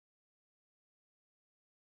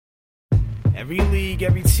Every league,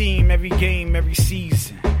 every team, every game, every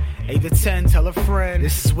season. 8 to 10, tell a friend.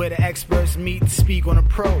 This is where the experts meet to speak on the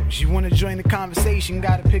pros. You want to join the conversation,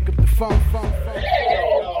 gotta pick up the phone.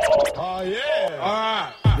 Oh, yeah. All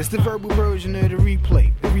right. This the verbal version of the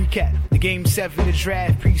replay, the recap, the game 7, the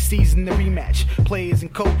draft, preseason, the rematch, players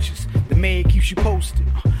and coaches. The mayor keeps you posted,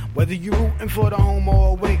 whether you're rooting for the home or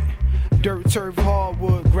away. Dirt, turf,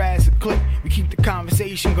 hardwood, grass, or clay. We keep the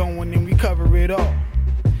conversation going and we cover it all.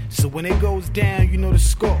 So when it goes down, you know the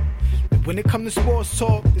score. But when it comes to sports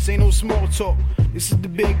talk, this ain't no small talk. This is the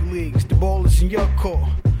big leagues, the ball is in your court.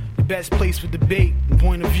 The best place for debate and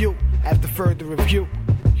point of view. After further review,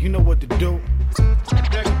 you know what to do.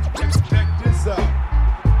 Check this out.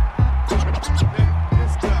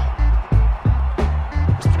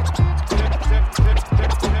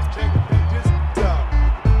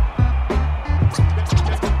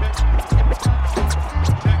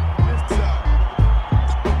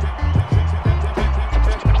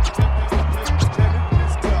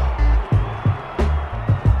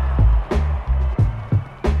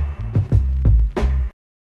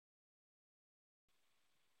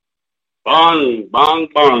 Bong, bong,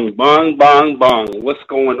 bong, bong, bong, bong. What's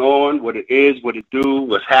going on, what it is, what it do,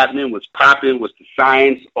 what's happening, what's popping, what's the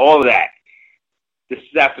science, all of that. This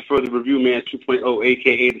is After Further Review, man, 2.0,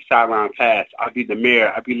 a.k.a. the Sideline Pass. I'll be the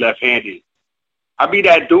mayor. I'll be left-handed. I'll be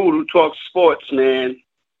that dude who talks sports, man,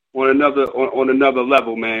 on another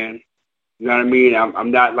level, man. You know what I mean?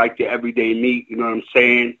 I'm not like the everyday meat, you know what I'm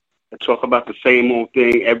saying? I talk about the same old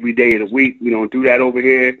thing every day of the week. We don't do that over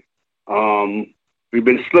here. We've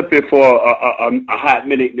been slipping for a hot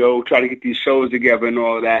minute, trying to get these shows together and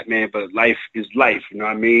all of that, man. But life is life, you know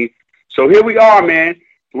what I mean? So here we are, man.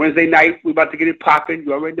 Wednesday night, we're about to get it popping.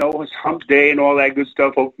 You already know it's hump day and all that good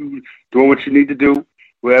stuff. Hope you're doing what you need to do.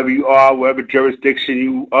 Wherever you are, wherever jurisdiction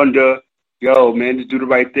you under, yo, man, just do the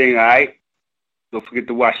right thing, all right? Don't forget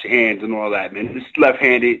to wash your hands and all that, man. This is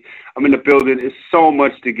left-handed. I'm in the building. It's so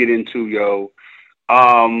much to get into, yo.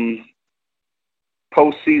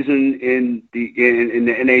 Postseason in the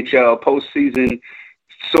NHL, postseason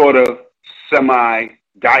sort of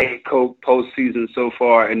semi-Diet Coke postseason so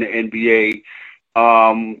far in the NBA.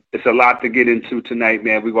 It's a lot to get into tonight,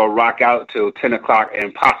 man. We're going to rock out till 10 o'clock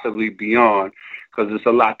and possibly beyond because it's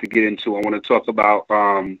a lot to get into. I want to talk about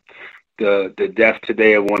the death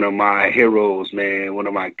today of one of my heroes, man, one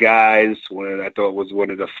of my guys, I thought was one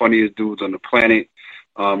of the funniest dudes on the planet.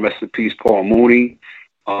 Rest in peace, Paul Mooney.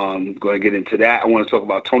 Going to get into that. I want to talk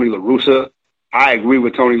about Tony La Russa. I agree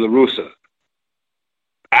with Tony La Russa.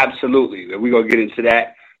 Absolutely. We're going to get into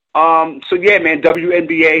that. So, yeah, man,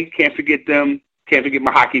 WNBA, can't forget them. Can't forget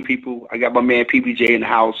my hockey people. I got my man PBJ in the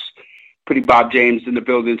house. Pretty Bob James in the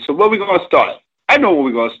building. So where we going to start? I know where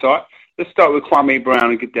we're going to start. Let's start with Kwame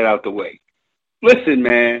Brown and get that out the way. Listen,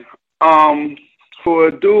 man, for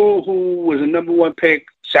a dude who was a number one pick,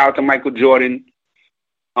 shout out to Michael Jordan,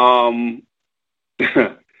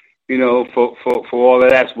 you know, for all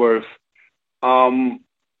of that's worth.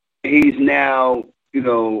 He's now, you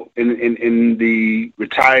know, in the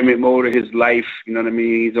retirement mode of his life. You know what I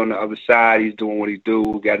mean? He's on the other side. He's doing what he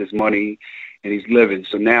do, got his money, and he's living.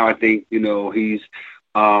 So now I think, you know, he's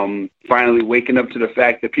finally waking up to the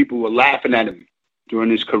fact that people were laughing at him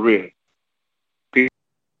during his career.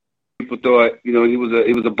 People thought, you know, he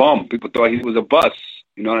was a bum. People thought he was a bust.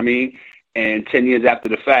 You know what I mean? And 10 years after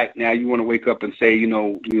the fact, now you want to wake up and say, you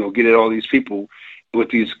know, get at all these people with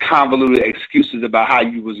these convoluted excuses about how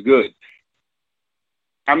you was good.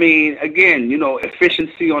 I mean, again, you know,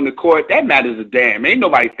 efficiency on the court, that matters a damn. Ain't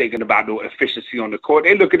nobody thinking about no efficiency on the court.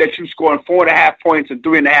 They looking at you scoring 4.5 points and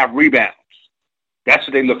 3.5 rebounds. That's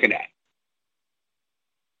what they looking at.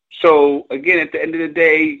 So, again, at the end of the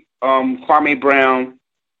day, Kwame Brown,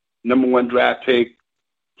 number one draft pick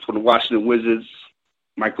for the Washington Wizards,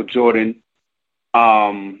 Michael Jordan.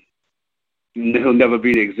 He'll never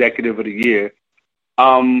be the executive of the year.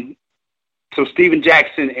 So Steven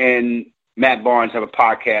Jackson and Matt Barnes have a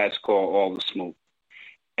podcast called All the Smoke.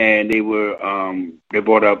 And they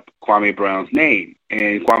brought up Kwame Brown's name.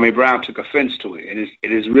 And Kwame Brown took offense to it. And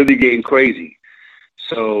it is really getting crazy.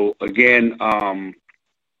 So, again, I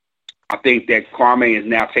think that Kwame is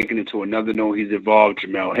now taken into another note. He's involved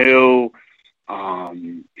Jemele Hill.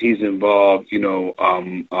 He's involved, you know,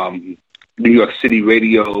 New York City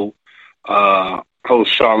radio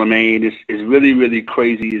host Charlemagne. Is really, really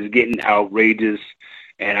crazy. It's getting outrageous.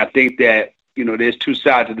 And I think that, you know, there's two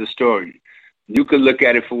sides of the story. You can look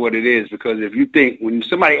at it for what it is, because if you think, when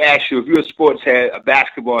somebody asks you, if you're a sports head, a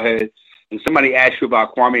basketball head, and somebody asks you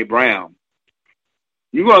about Kwame Brown,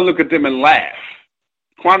 you're going to look at them and laugh.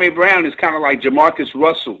 Kwame Brown is kind of like Jamarcus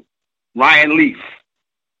Russell, Ryan Leaf.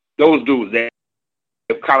 Those dudes that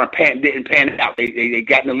kind of didn't pan out. They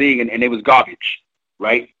got in the league and they was garbage,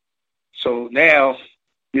 right? So now,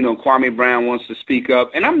 Kwame Brown wants to speak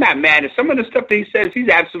up, and I'm not mad at some of the stuff that he says. He's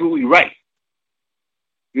absolutely right.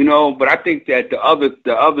 But I think that the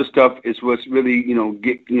other stuff is what's really,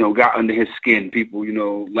 got under his skin. People,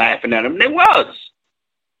 laughing at him. They was.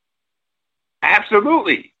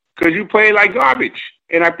 Absolutely. Because you play like garbage.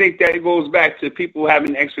 And I think that it goes back to people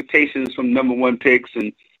having expectations from number one picks.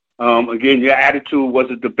 And, again, your attitude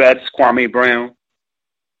wasn't the best, Kwame Brown.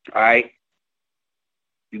 All right?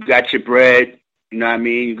 You got your bread. You know what I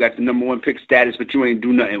mean? You got the number one pick status, but you ain't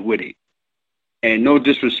do nothing with it. And no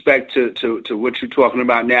disrespect to what you're talking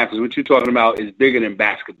about now, because what you're talking about is bigger than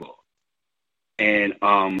basketball. And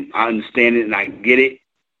I understand it and I get it.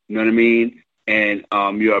 You know what I mean? And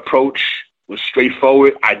your approach was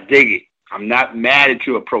straightforward. I dig it. I'm not mad at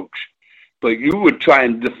your approach. But you were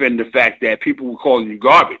trying to defend the fact that people were calling you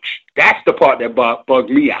garbage. That's the part that bugged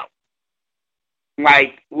me out.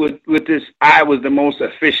 Like, with this, I was the most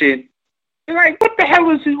efficient. And like, what the hell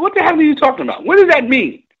are you talking about? What does that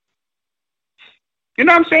mean? You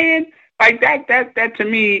know what I'm saying? Like that to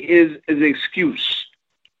me is an excuse.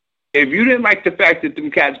 If you didn't like the fact that them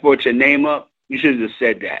cats brought your name up, you should have just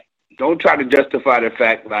said that. Don't try to justify the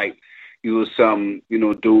fact like you was some,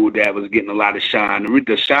 dude that was getting a lot of shine.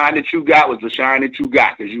 The shine that you got was the shine that you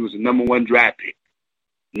got because you was the number one draft pick.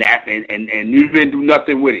 And you didn't do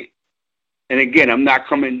nothing with it. And again, I'm not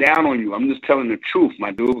coming down on you. I'm just telling the truth,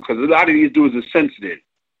 my dude, because a lot of these dudes are sensitive.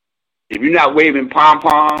 If you're not waving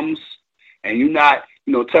pom-poms, and you're not,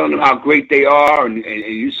 telling them how great they are, and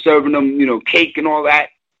you serving them, cake and all that,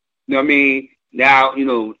 you know what I mean? Now,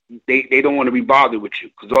 they don't want to be bothered with you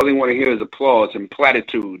because all they want to hear is applause and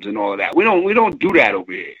platitudes and all of that. We don't do that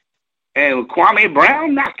over here. And Kwame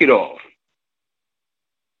Brown, knock it off.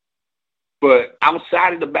 But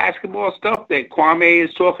outside of the basketball stuff that Kwame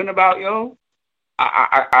is talking about,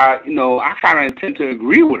 I kind of intend to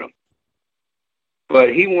agree with him.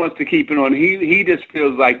 But he wants to keep it on. He just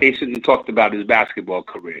feels like they shouldn't have talked about his basketball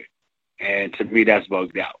career. And to me, that's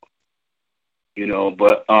bugged out.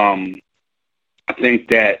 But I think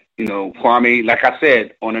that, Kwame, like I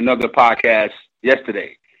said on another podcast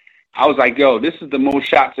yesterday, I was like, this is the most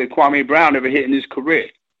shots that Kwame Brown ever hit in his career.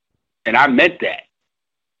 And I meant that.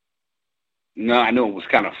 I know it was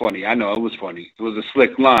kind of funny. I know it was funny. It was a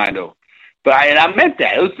slick line, though. But I meant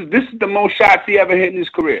that. This is the most shots he ever hit in his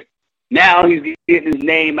career. Now he's getting his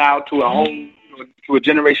name out to a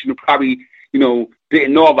generation who probably,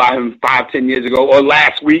 didn't know about him 5-10 years ago or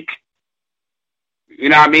last week. You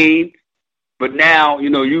know what I mean? But now,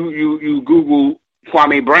 you Google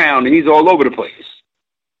Kwame Brown and he's all over the place.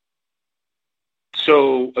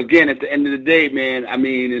 So again, at the end of the day, man, I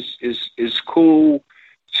mean, it's cool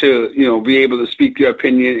to, be able to speak your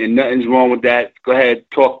opinion and nothing's wrong with that. Go ahead,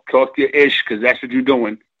 talk your ish because that's what you're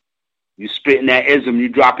doing. You spitting that ism, you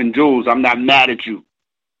dropping jewels. I'm not mad at you.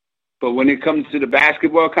 But when it comes to the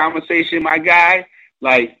basketball conversation, my guy,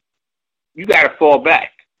 like, you got to fall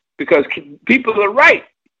back because people are right.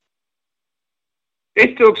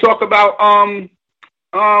 They still talk about,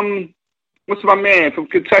 what's my man from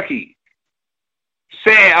Kentucky?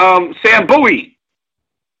 Sam Bowie.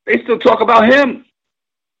 They still talk about him.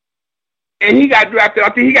 And he got drafted, I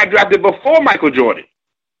think he got drafted before Michael Jordan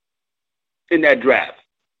in that draft.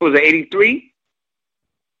 Was it 83?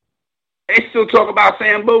 They still talk about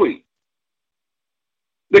Sam Bowie.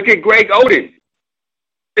 Look at Greg Oden.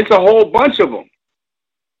 It's a whole bunch of them.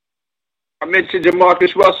 I mentioned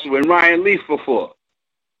Jamarcus Russell and Ryan Leaf before.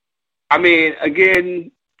 I mean,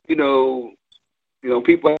 again,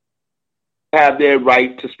 people have their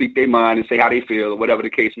right to speak their mind and say how they feel or whatever the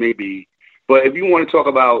case may be. But if you want to talk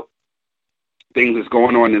about things that's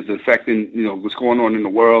going on that's affecting, what's going on in the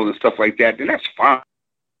world and stuff like that, then that's fine.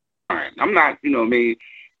 I'm not,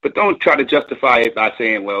 but don't try to justify it by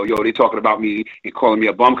saying, well, they talking about me and calling me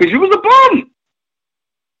a bum because you was a bum.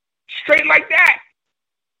 Straight like that.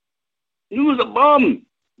 You was a bum.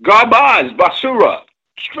 Garbage, basura.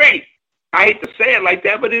 Straight. I hate to say it like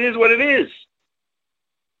that, but it is what it is.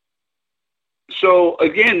 So,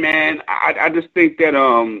 again, man, I just think that,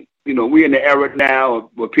 we're in the era now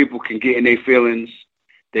where people can get in their feelings.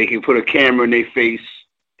 They can put a camera in their face.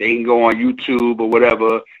 They can go on YouTube or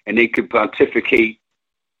whatever, and they can pontificate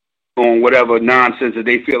on whatever nonsense that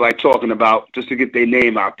they feel like talking about just to get their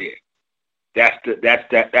name out there. That's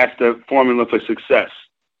the formula for success.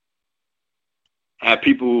 Have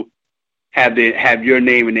people have your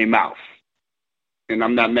name in their mouth, and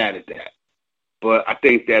I'm not mad at that. But I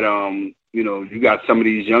think that you got some of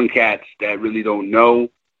these young cats that really don't know,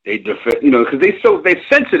 They defend, because they're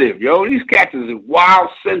sensitive, yo. These cats is wild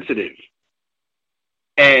sensitive,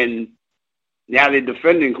 and now they're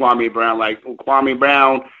defending Kwame Brown like Kwame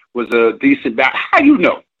Brown was a decent How you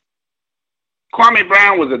know? Kwame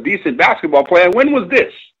Brown was a decent basketball player. When was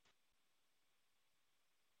this?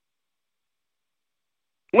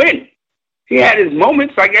 When? He had his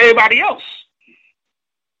moments like everybody else.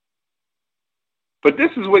 But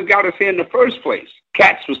this is what got us here in the first place.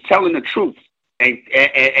 Cats was telling the truth, and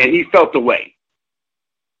he felt the way.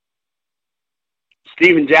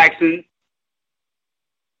 Steven Jackson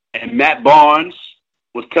and Matt Barnes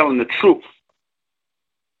was telling the truth.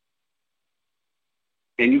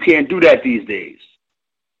 And you can't do that these days.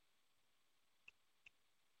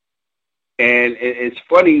 And it's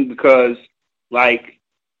funny because, like,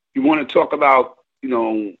 you want to talk about,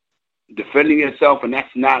 defending yourself, and that's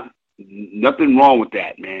nothing wrong with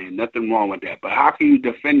that, man. Nothing wrong with that. But how can you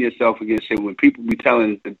defend yourself against it when people be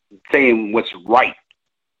saying what's right?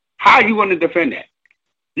 How are you going to defend that?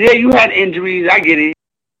 Yeah, you had injuries. I get it.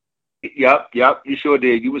 Yup. You sure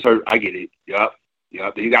did. You was hurt. I get it. Yup.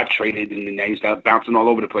 Then you got traded, and now you start bouncing all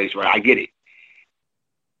over the place, right? I get it.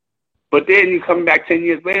 But then you come back 10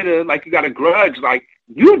 years later, like you got a grudge, like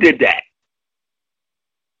you did that.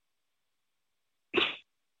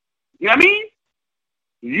 You know what I mean?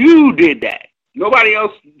 You did that. Nobody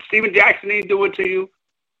else. Steven Jackson didn't do it to you.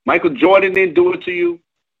 Michael Jordan didn't do it to you.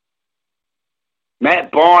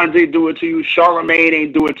 Matt Barnes didn't do it to you. Charlamagne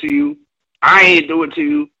ain't do it to you. I ain't do it to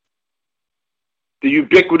you. The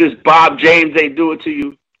ubiquitous Bob James ain't do it to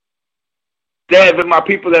you. Dev and my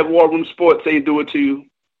people at War Room Sports ain't do it to you.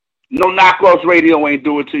 No Knockoffs Radio ain't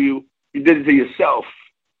do it to you. You did it to yourself.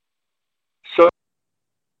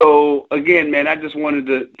 So again, man, I just wanted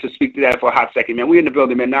to speak to that for a hot second, man. We in the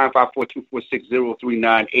building, man,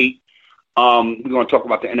 954-246-0398. We're going to talk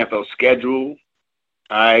about the NFL schedule,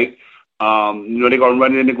 all right? They're going to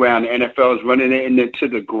run it in the ground. The NFL is running it into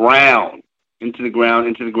the ground. And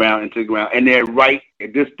they're right.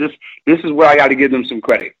 This is where I got to give them some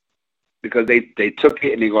credit, because they took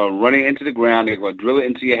it and they're going to run it into the ground. They're going to drill it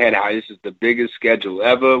into your head how this is the biggest schedule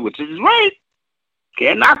ever, which is right.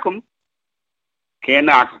 Can't knock them.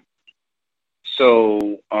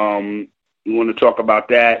 So we want to talk about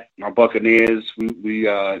that. My Buccaneers, we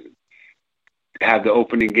have the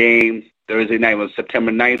opening game Thursday night on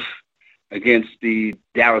September 9th against the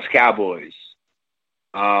Dallas Cowboys.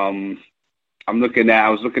 I was looking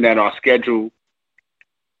at our schedule,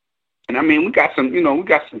 and I mean, we got some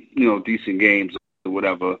decent games or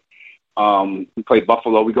whatever. We play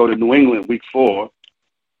Buffalo. We go to New England week 4.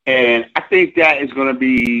 And I think that is going to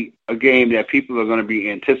be a game that people are going to be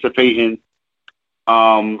anticipating.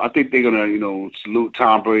 I think they're going to, salute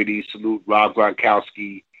Tom Brady, salute Rob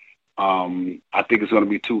Gronkowski. I think it's going to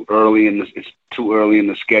be too early in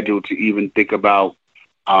the schedule to even think about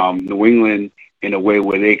New England in a way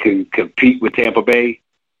where they can compete with Tampa Bay.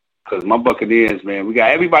 Because my Buccaneers, man, we got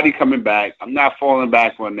everybody coming back. I'm not falling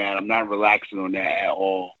back on that. I'm not relaxing on that at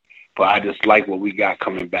all. But I just like what we got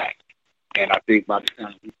coming back. And I think by the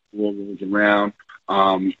time week 4 rolls around,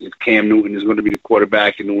 if Cam Newton is going to be the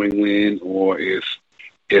quarterback in New England, or if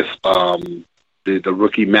the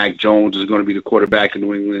rookie Mac Jones is going to be the quarterback in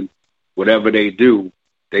New England, whatever they do,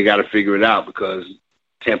 they got to figure it out, because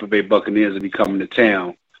Tampa Bay Buccaneers will be coming to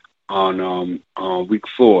town on week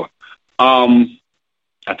 4. I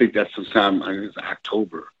think that's sometime, I think it's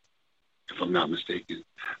October, if I'm not mistaken.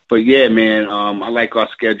 But yeah, man, I like our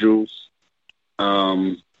schedules.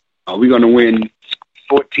 Are we going to win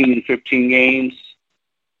 14, 15 games?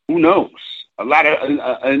 Who knows? A lot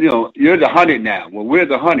of, you're the hunted now. Well, we're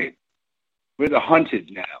the hunted. We're the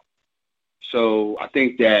hunted now. So I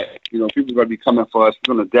think that, people are going to be coming for us.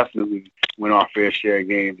 We're going to definitely win our fair share of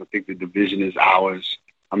games. I think the division is ours.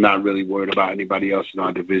 I'm not really worried about anybody else in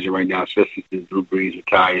our division right now, especially since Drew Brees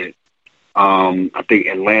retired. I think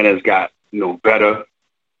Atlanta's got, better.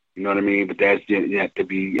 You know what I mean? But that's yet to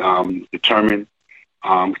be determined.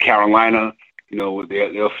 Carolina,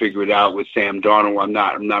 they'll figure it out with Sam Darnold. I'm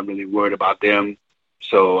not really worried about them.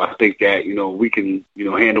 So I think that, we can,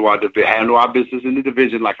 handle our business in the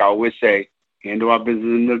division, like I always say, handle our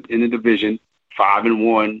business in the division,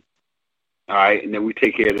 5-1. All right. And then we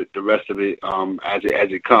take care of the rest of it, as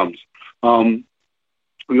it comes.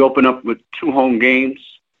 We open up with 2 home games.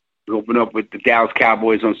 We open up with the Dallas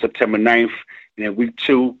Cowboys on September 9th. And then week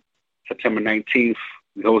 2, September 19th,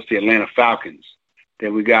 we host the Atlanta Falcons.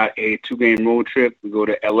 Then we got a 2-game road trip. We go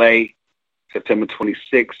to L.A. September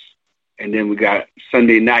 26th. And then we got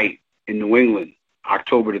Sunday night in New England,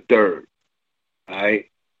 October the 3rd. All right.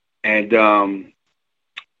 And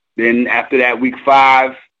then after that, week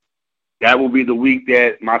 5, That will be the week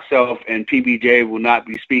that myself and PBJ will not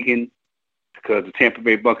be speaking because the Tampa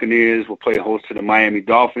Bay Buccaneers will play host to the Miami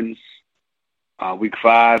Dolphins. Week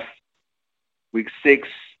 5. Week 6,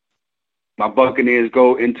 my Buccaneers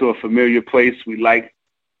go into a familiar place. We like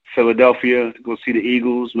Philadelphia to go see the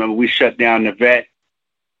Eagles. Remember, we shut down the Vet,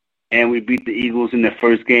 and we beat the Eagles in the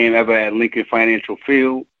first game ever at Lincoln Financial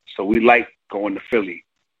Field. So we like going to Philly.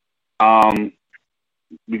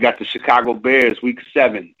 We got the Chicago Bears, Week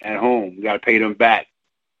 7 at home. We got to pay them back.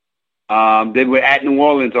 Then we're at New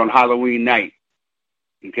Orleans on Halloween night.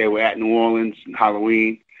 Okay, we're at New Orleans on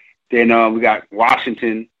Halloween. Then we got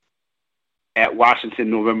Washington at Washington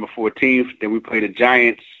November 14th. Then we play the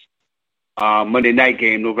Giants Monday night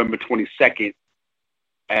game November 22nd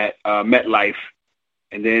at MetLife.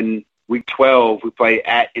 And then Week 12, we play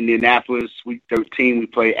at Indianapolis. Week 13, we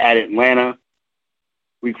play at Atlanta.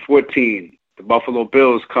 Week 14, the Buffalo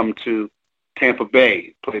Bills come to Tampa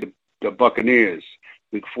Bay, play the Buccaneers.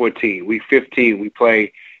 Week 14. Week 15, we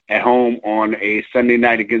play at home on a Sunday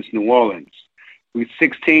night against New Orleans. Week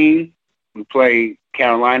 16, we play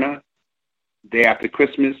Carolina, day after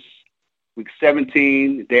Christmas. Week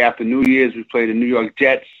 17, the day after New Year's, we play the New York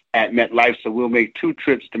Jets at MetLife, so we'll make 2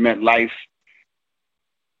 trips to MetLife.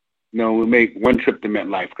 No, we'll make 1 trip to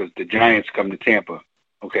MetLife because the Giants come to Tampa.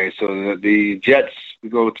 Okay, so the Jets, we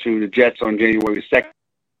go to the Jets on January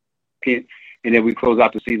 2nd, and then we close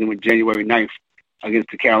out the season with January 9th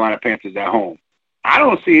against the Carolina Panthers at home. I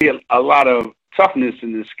don't see a lot of toughness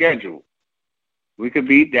in the schedule. We could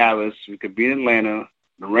beat Dallas. We could beat Atlanta.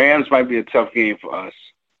 The Rams might be a tough game for us.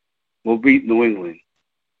 We'll beat New England.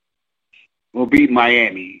 We'll beat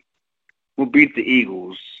Miami. We'll beat the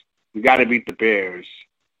Eagles. We got to beat the Bears.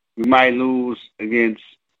 We might lose against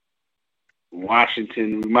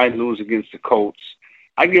Washington. We might lose against the Colts.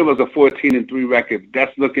 I give us a 14-3 record.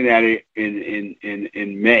 That's looking at it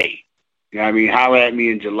in May. You know what I mean? Holler at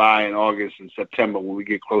me in July and August and September when we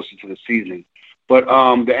get closer to the season. But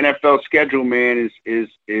the NFL schedule, man, is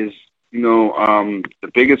the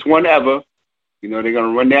biggest one ever. You know, they're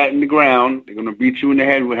gonna run that in the ground. They're gonna beat you in the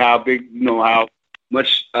head with how big, how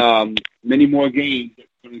much many more games they're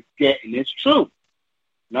gonna get, and it's true.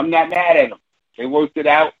 And I'm not mad at them. They worked it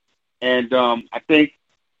out, and I think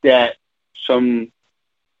that some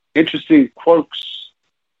interesting quirks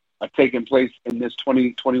are taking place in this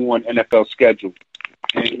 2021 NFL schedule.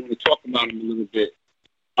 And we're going to talk about them a little bit.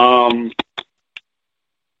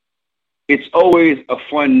 It's always a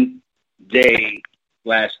fun day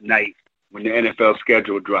last night when the NFL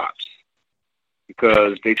schedule drops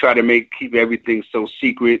because they try to keep everything so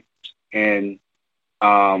secret and,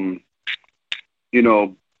 under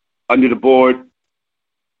the board.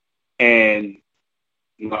 And,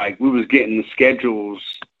 we was getting the schedules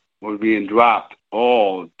were being dropped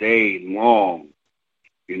all day long,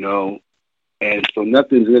 and so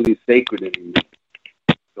nothing's really sacred anymore.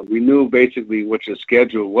 So we knew basically what your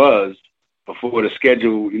schedule was before the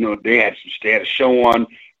schedule. They had a show on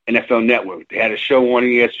NFL Network. They had a show on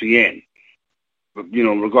ESPN,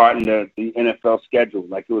 regarding the NFL schedule.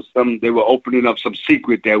 Like it was they were opening up some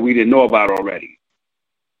secret that we didn't know about already.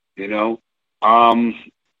 Some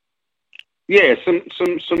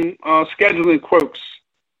scheduling quirks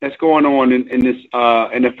that's going on in this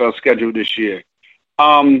NFL schedule this year.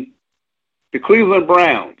 The Cleveland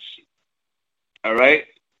Browns, all right,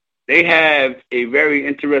 they have a very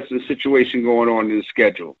interesting situation going on in the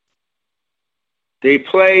schedule. They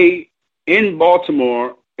play in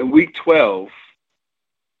Baltimore in Week 12,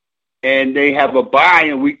 and they have a bye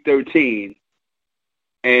in Week 13,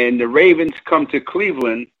 and the Ravens come to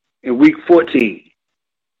Cleveland in Week 14.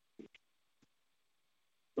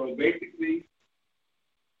 So basically,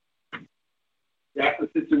 that's a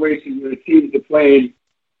situation where the teams are playing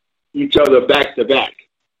each other back to back.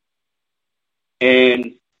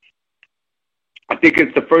 And I think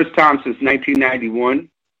it's the first time since 1991,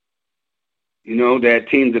 that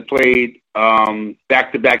teams have played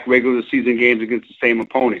back-to-back regular season games against the same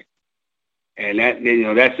opponent. And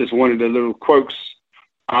that's just one of the little quirks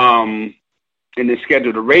in the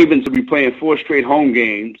schedule. The Ravens will be playing 4 straight home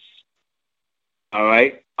games. All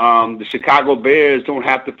right. The Chicago Bears don't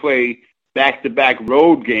have to play back-to-back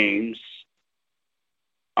road games.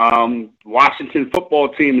 Washington football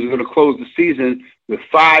team is going to close the season with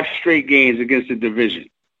 5 straight games against the division.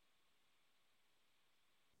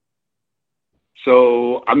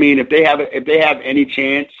 So, if they have any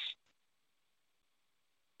chance,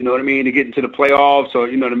 to get into the playoffs or,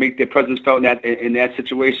 to make their presence felt in that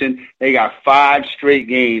situation, they got 5 straight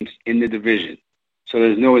games in the division. So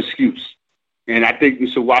there's no excuse. And I think we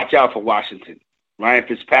should watch out for Washington. Ryan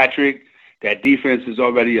Fitzpatrick, that defense is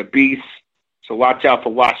already a beast. So watch out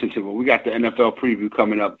for Washington. But we got the NFL preview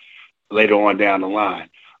coming up later on down the line.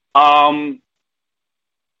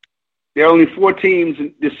 There are only 4 teams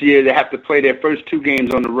this year that have to play their first 2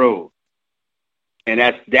 games on the road. And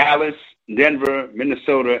that's Dallas, Denver,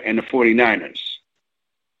 Minnesota, and the 49ers.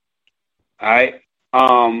 All right?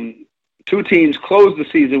 2 teams close the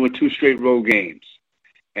season with 2 straight road games.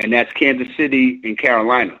 And that's Kansas City and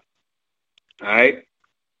Carolina. All right?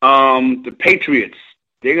 The Patriots,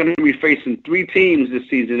 they're going to be facing 3 teams this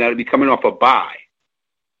season that will be coming off a bye.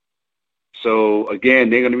 So, again,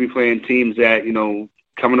 they're going to be playing teams that,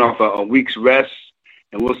 coming off a week's rest,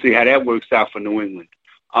 and we'll see how that works out for New England.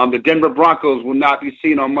 The Denver Broncos will not be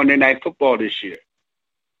seen on Monday Night Football this year.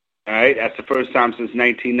 All right? That's the first time since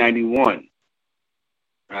 1991.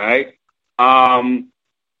 All right?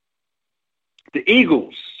 The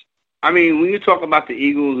Eagles. I mean, when you talk about the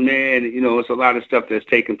Eagles, man, it's a lot of stuff that's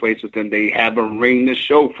taking place with them. They have a ring to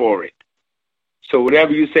show for it. So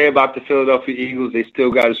whatever you say about the Philadelphia Eagles, they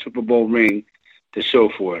still got a Super Bowl ring to show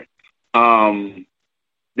for it.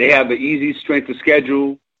 They have an easy strength of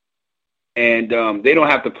schedule, and they don't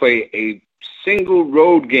have to play a single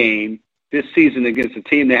road game this season against a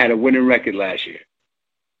team that had a winning record last year.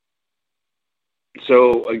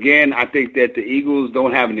 So, again, I think that the Eagles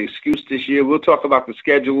don't have an excuse this year. We'll talk about the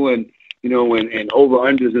schedule and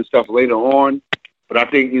over-unders and stuff later on. But I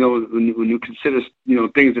think, when you consider,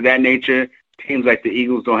 things of that nature, teams like the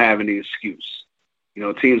Eagles don't have any excuse.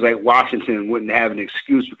 Teams like Washington wouldn't have an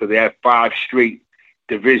excuse because they have 5 straight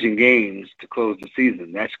division games to close the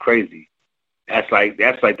season. That's crazy. That's like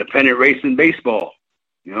the pennant race in baseball,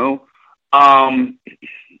 The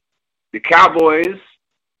Cowboys,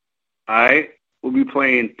 all right, will be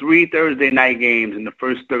playing 3 Thursday night games in the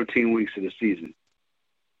first 13 weeks of the season.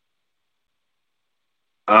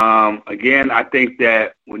 Again, I think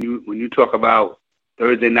that when you talk about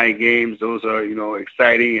Thursday night games, those are,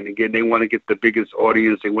 exciting. And again, they want to get the biggest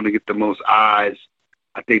audience. They want to get the most eyes.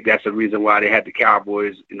 I think that's the reason why they had the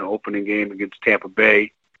Cowboys in the opening game against Tampa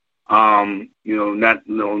Bay. Let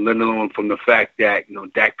alone from the fact that,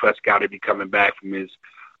 Dak Prescott will be coming back from his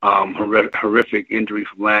horrific injury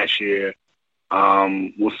from last year.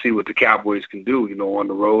 We'll see what the Cowboys can do, on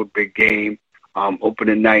the road, big game,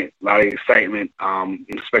 opening night, a lot of excitement.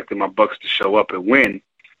 Expecting my Bucs to show up and win.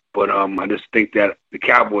 But I just think that the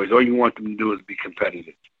Cowboys, all you want them to do is be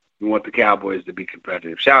competitive. You want the Cowboys to be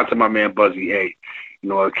competitive. Shout out to my man Buzzy A,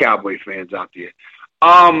 the Cowboy fans out there.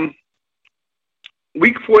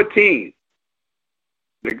 Week 14,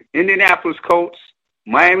 the Indianapolis Colts,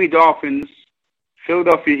 Miami Dolphins,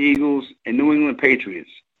 Philadelphia Eagles, and New England Patriots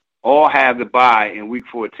all have the bye in Week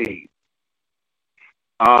 14.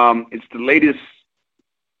 It's the latest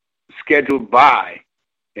scheduled bye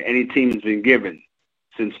that any team has been given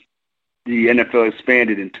since the NFL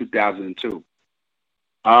expanded in 2002.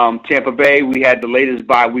 Tampa Bay, we had the latest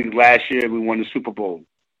bye week last year. We won the Super Bowl.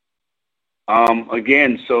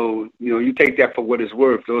 Again, so, you take that for what it's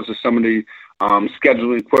worth. Those are some of the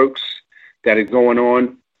scheduling quirks that are going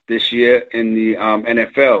on this year in the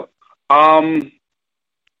NFL.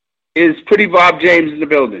 Is Pretty Bob James in the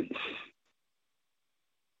building?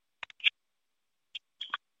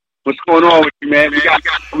 What's going on with you, man? We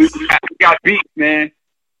got beef, man.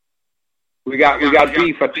 We got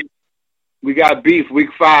beef. I think we got beef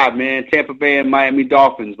week 5, man. Tampa Bay and Miami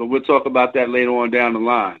Dolphins, but we'll talk about that later on down the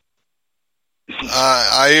line.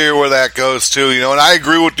 I hear where that goes too, and I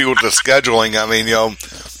agree with you with the scheduling. I mean,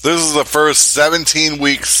 this is the first 17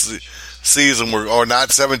 weeks season, or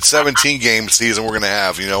not 17 game season we're going to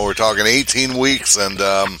have. We're talking 18 weeks, and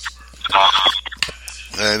I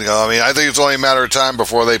think it's only a matter of time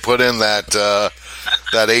before they put in that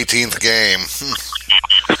 18th game.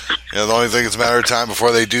 The only thing it's a matter of time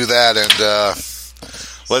before they do that, and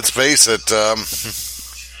let's face it.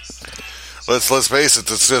 Let's face it.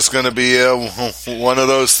 It's just going to be one of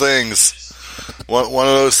those things. One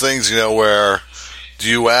of those things, where do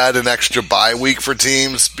you add an extra bye week for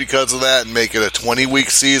teams because of that and make it a 20-week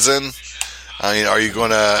season? I mean, are you going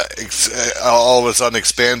to all of a sudden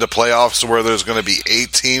expand the playoffs to where there's going to be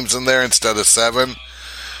 8 teams in there instead of 7?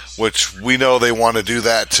 Which we know they want to do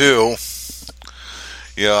that too.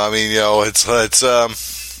 It's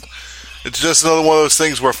just another one of those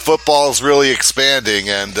things where football is really expanding,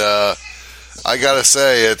 and I gotta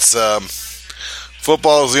say, it's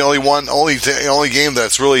football is the only game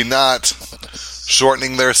that's really not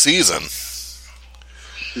shortening their season.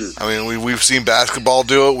 I mean, we've seen basketball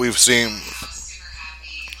do it. We've seen,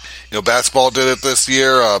 basketball did it this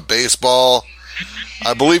year. Baseball,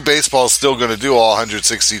 I believe baseball is still going to do all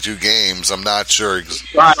 162 games. I'm not sure.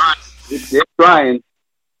 They're trying.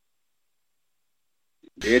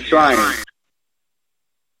 They're trying.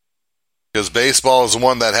 Because baseball is the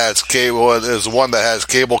one that has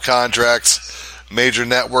cable contracts, major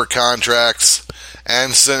network contracts,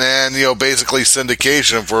 and basically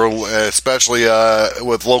syndication for especially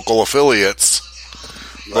with local affiliates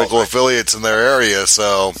in their area.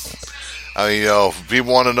 So, I mean, if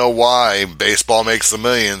people want to know why baseball makes the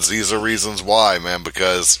millions, these are reasons why, man.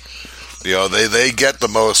 Because they get the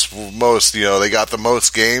most. They got the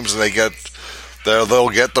most games, and they'll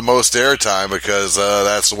get the most airtime because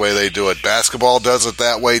that's the way they do it. Basketball does it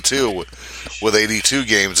that way too, with 82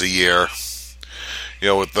 games a year.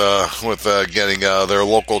 With getting their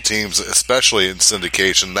local teams, especially in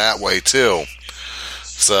syndication, that way too.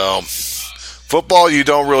 So, football, you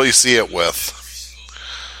don't really see it with.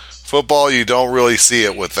 Football, you don't really see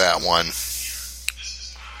it with that one.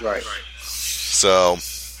 Right. So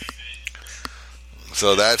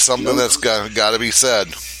that's something that's got to be said.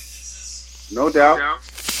 No doubt.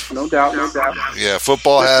 Yeah,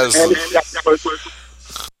 football has. Go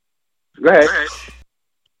ahead.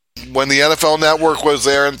 When the NFL Network was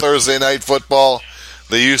there in Thursday Night Football,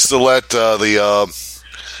 they used to let they'll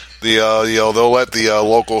let the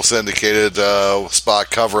local syndicated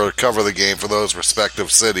spot cover the game for those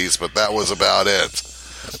respective cities, but that was about it.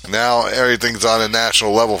 Now everything's on a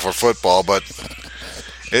national level for football, but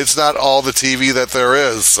it's not all the TV that there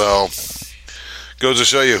is. So goes to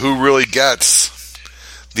show you who really gets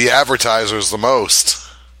the advertisers the most.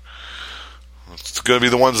 It's going to be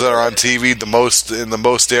the ones that are on TV the most in the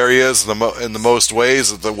most areas, in the most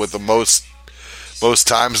ways, with the most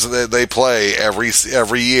times that they play every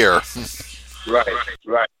year.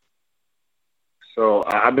 Right. So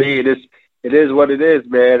I mean, it is what it is,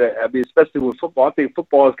 man. I mean, especially with football, I think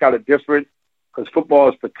football is kind of different because football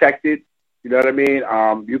is protected. You know what I mean?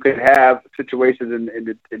 You can have situations in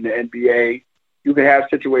the NBA. You can have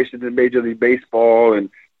situations in Major League Baseball and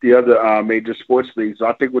the other major sports leagues. So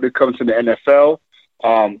I think when it comes to the NFL,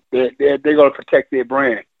 they're going to protect their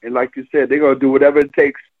brand. And like you said, they're going to do whatever it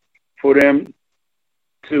takes for them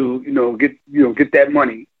to, get that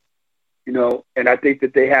money, and I think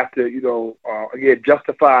that they have to, again,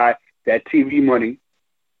 justify that TV money.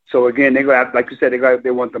 So again, they're going to have, like you said, they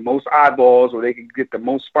want the most eyeballs, or they can get the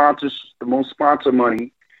most sponsor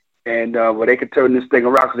money, and where they can turn this thing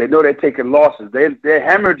around because they know they're taking losses. They're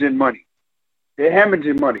hemorrhaging money.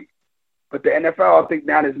 But the NFL, I think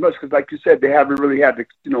not as much because, like you said, they haven't really had to,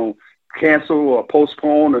 cancel or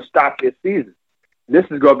postpone or stop their season. This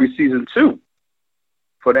is going to be season 2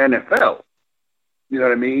 for the NFL. You know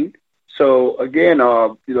what I mean? So again,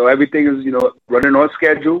 everything is, running on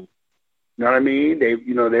schedule. You know what I mean?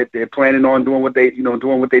 They're planning on doing what they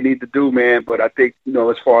need to do, man. But I think,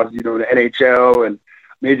 as far as, the NHL and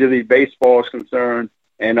Major League Baseball is concerned,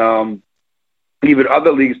 and even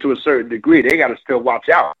other leagues to a certain degree, they got to still watch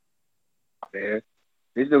out, man.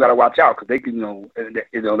 They still got to watch out because they can,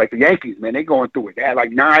 like the Yankees, man, they going through it. They had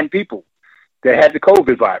like 9 people that had the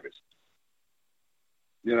COVID virus.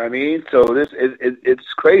 You know what I mean? So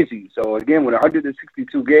it's crazy. So again, with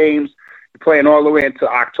 162 games, playing all the way until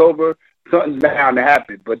October, something's bound to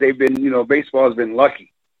happen. But they've been, baseball's been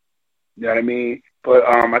lucky. You know what I mean? But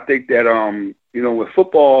I think that with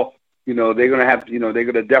football, they're gonna have, they're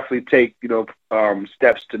gonna definitely take,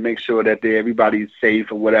 steps to make sure that everybody's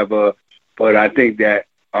safe or whatever. But I think that,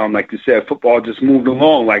 like you said, football just moved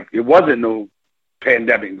along like it wasn't no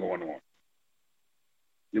pandemic going on.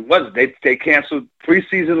 It wasn't. They canceled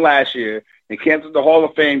preseason last year. They canceled the Hall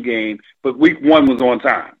of Fame game, but week 1 was on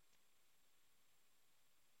time.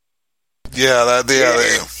 Yeah, They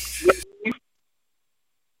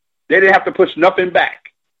didn't have to push nothing back.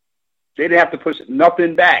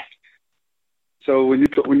 So when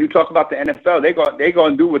you talk about the NFL, they're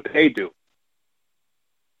gonna do what they do.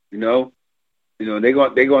 They're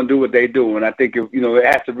gonna do what they do, and I think it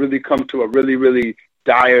has to really come to a really, really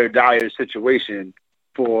dire situation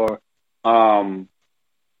for the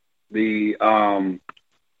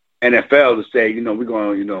NFL to say, we're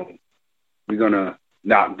gonna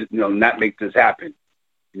not make this happen,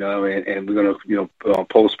 and we're gonna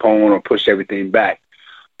postpone or push everything back.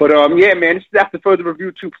 But yeah, man, this is After Further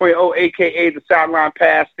Review 2.0, aka the Sideline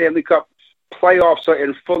Pass. Stanley Cup playoffs are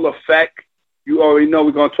in full effect. You already know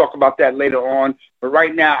we're gonna talk about that later on. But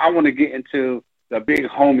right now, I want to get into the big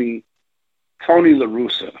homie Tony La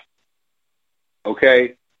Russa.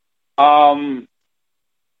 Okay. I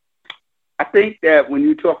think that when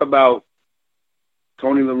you talk about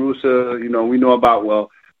Tony La Russa,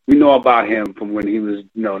 we know about him from when he was,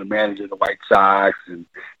 the manager of the White Sox and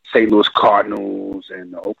St. Louis Cardinals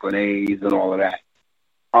and the Oakland A's and all of that.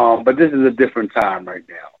 But this is a different time right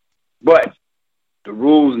now. But the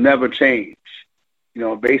rules never change.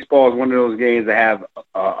 baseball is one of those games that have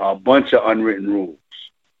a bunch of unwritten rules,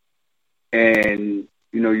 and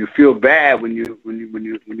you feel bad when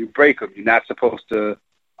you break them. You're not supposed to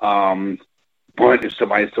bunt if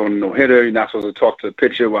somebody's throwing a no-hitter. You're not supposed to talk to the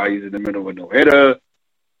pitcher while he's in the middle of a no-hitter.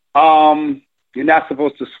 You're not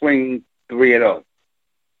supposed to swing 3-0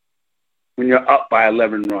 when you're up by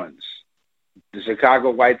 11 runs. The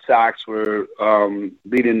Chicago White Sox were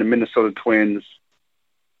beating the Minnesota Twins.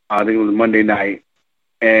 I think it was Monday night.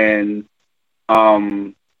 And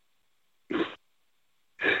the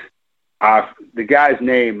guy's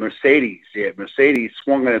name, Mercedes. Yeah, Mercedes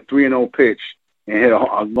swung at a 3-0 pitch and hit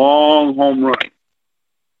a long home run.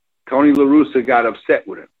 Tony La Russa got upset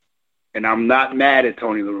with him. And I'm not mad at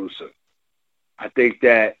Tony La Russa. I think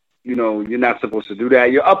that, you're not supposed to do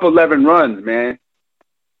that. You're up 11 runs, man.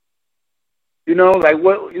 When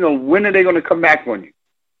are they going to come back on you?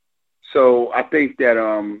 So I think that,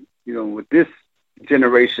 with this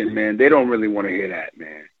generation, man, they don't really want to hear that,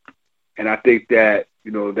 man. And I think that,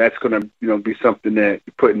 that's going to, be something that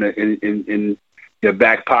you put in your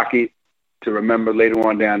back pocket to remember later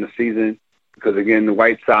on down the season. Because, again, the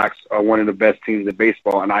White Sox are one of the best teams in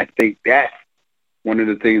baseball. And I think that's one of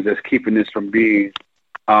the things that's keeping this from being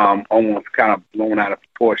almost kind of blown out of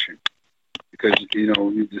proportion. Because,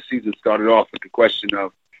 the season started off with the question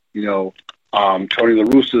of, Tony La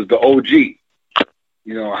Russa is the OG.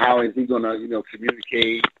 How is he going to,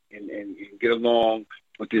 communicate and get along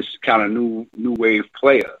with this kind of new wave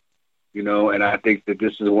player? And I think that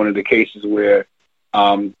this is one of the cases where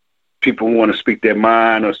people want to speak their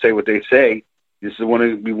mind or say what they say. This is one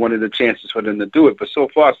of the chances for them to do it. But so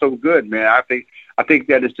far, so good, man. I think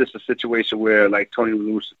that it's just a situation where, like Tony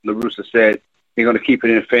La Russa said, they're going to keep it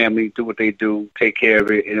in the family, do what they do, take care of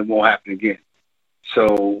it, and it won't happen again.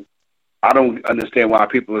 So I don't understand why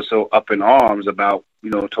people are so up in arms about,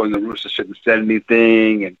 Tony La Russa shouldn't have said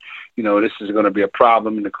anything, and, this is going to be a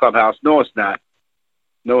problem in the clubhouse. No, it's not.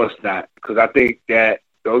 No, it's not. Because I think that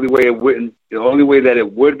the only way that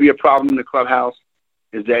it would be a problem in the clubhouse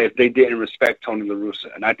is that if they didn't respect Tony La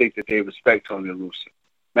Russa. And I think that they respect Tony La Russa.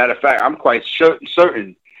 Matter of fact, I'm quite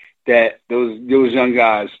certain that those young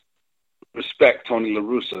guys respect Tony La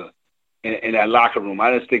Russa in that locker room.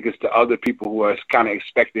 I just think it's the other people who are kind of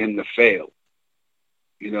expecting him to fail.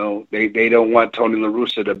 They don't want Tony La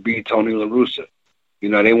Russa to be Tony La Russa.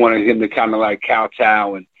 They wanted him to kind of like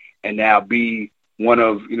kowtow and now be one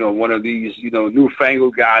of these,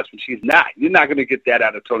 newfangled guys, which he's not. You're not going to get that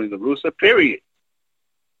out of Tony La Russa, period.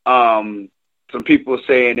 Some people are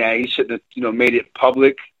saying that he shouldn't have, made it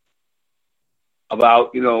public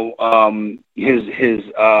about, his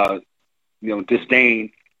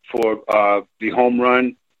disdain for the home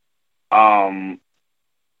run.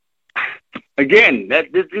 Again,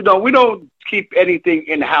 we don't keep anything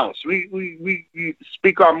in the house. We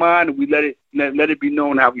speak our mind and we let it be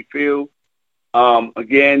known how we feel.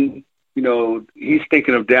 Again, he's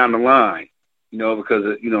thinking of down the line,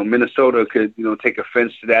 because Minnesota could, take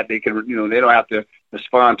offense to that. They can, they don't have to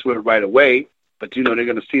respond to it right away, but they're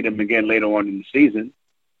going to see them again later on in the season.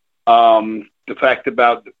 The fact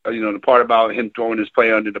about, the part about him throwing his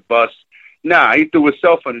player under the bus, he threw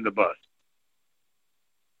himself under the bus.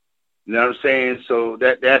 You know what I'm saying? So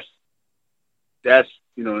that's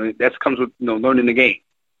comes with, learning the game.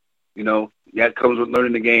 That comes with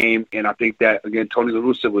learning the game. And I think that, again, Tony La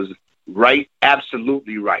Russa was right,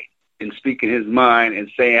 absolutely right, in speaking his mind and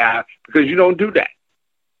saying, because you don't do that.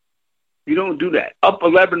 You don't do that. Up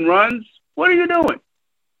 11 runs? What are you doing?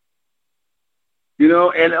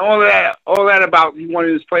 And all that about you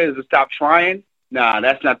wanting his players to stop trying?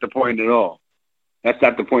 That's not the point at all. That's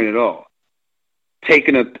not the point at all.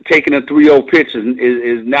 Taking a 3-0 pitch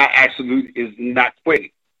is not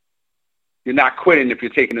quitting. You're not quitting if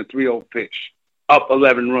you're taking a 3-0 pitch, up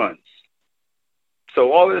 11 runs.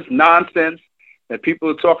 So all this nonsense that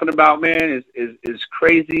people are talking about, man, is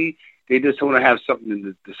crazy. They just want to have something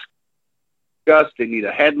to discuss. They need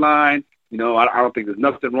a headline. I don't think there's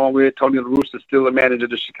nothing wrong with it. Tony La Russa is still a manager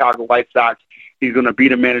of the Chicago White Sox. He's going to be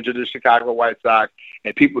the manager of the Chicago White Sox.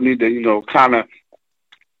 And people need to, kind of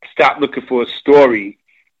stop looking for a story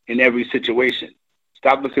in every situation.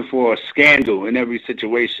 Stop looking for a scandal in every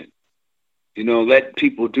situation. Let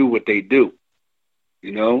people do what they do.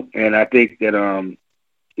 And I think that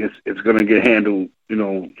it's going to get handled,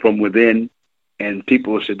 from within, and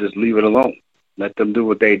people should just leave it alone. Let them do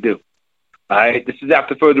what they do. All right, this is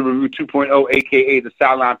After Further Review 2.0, a.k.a. the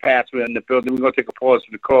Sideline Pass. We're in the building. We're going to take a pause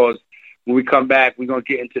for the cause. When we come back, we're going to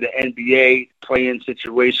get into the NBA play-in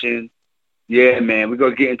situation. Yeah, man, we're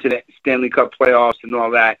going to get into the Stanley Cup playoffs and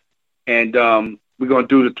all that. And we're going to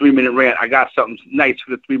do the 3-minute rant. I got something nice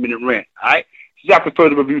for the 3-minute rant. All right? This is After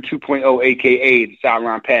Further Review 2.0, a.k.a. the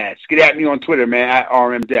Sideline Pass. Get at me on Twitter, man, at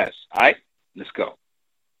RMDes. All right? Let's go.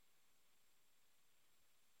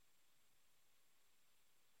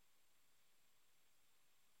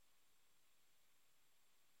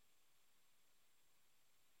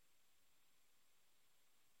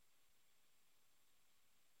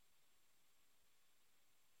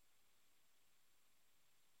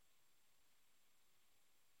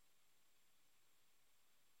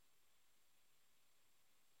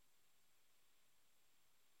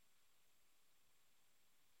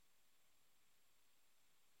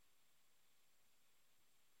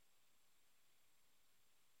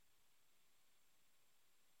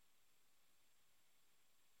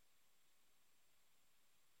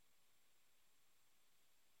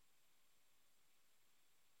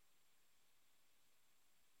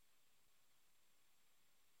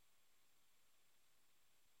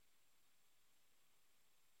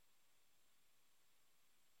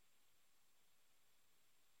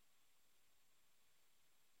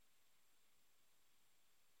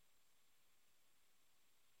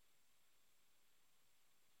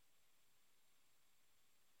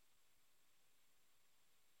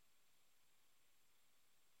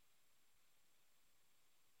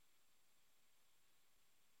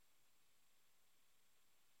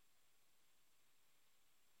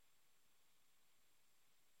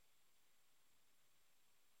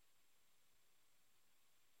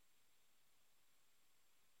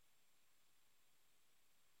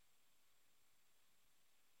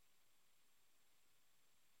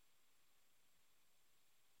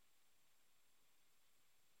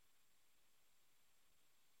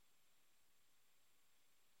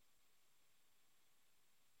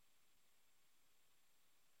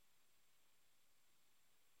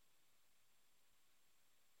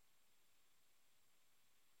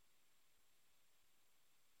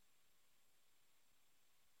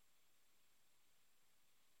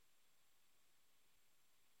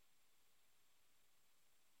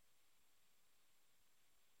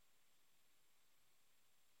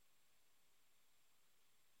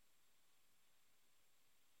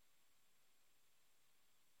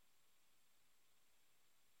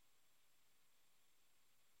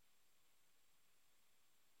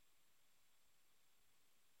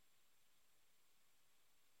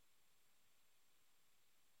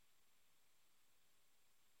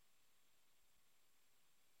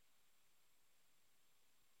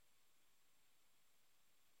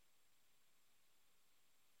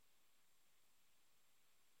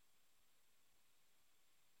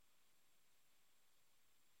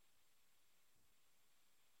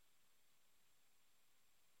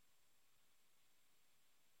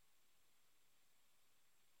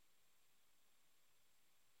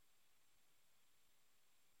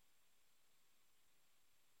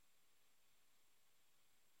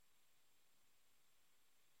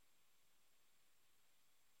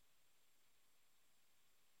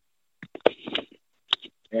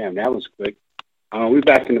 Damn, that was quick. We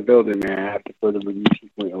back in the building, man. After Further Review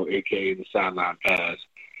 2.0, a.k.a. the Sideline Pass.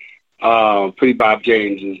 Pretty Bob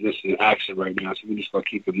James is missing action right now, so we just gonna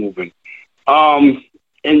keep it moving.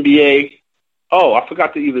 NBA. Oh, I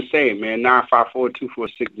forgot to even say it, man.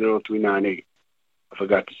 954-246-0398. I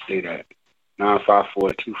forgot to say that.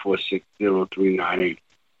 954-246-0398.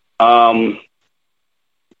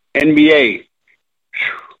 NBA.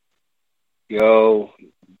 Yo,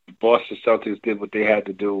 Boston Celtics did what they had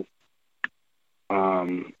to do.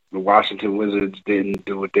 The Washington Wizards didn't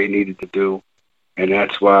do what they needed to do. And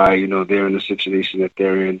that's why, they're in the situation that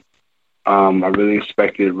they're in. I really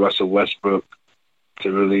expected Russell Westbrook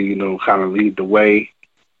to really, kind of lead the way.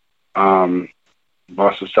 Boston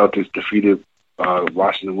Celtics defeated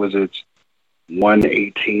Washington Wizards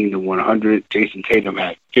 118-100. Jason Tatum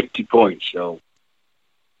had 50 points. So,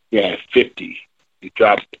 yeah, 50. He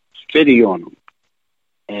dropped 50 on them.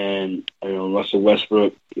 And, Russell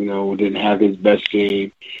Westbrook, didn't have his best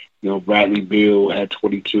game. Bradley Beal had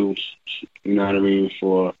 22,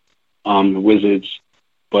 for the Wizards.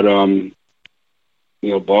 But,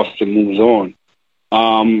 Boston moves on.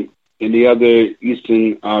 In the other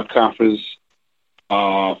Eastern Conference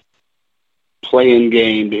play-in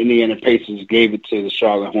game, the Indiana Pacers gave it to the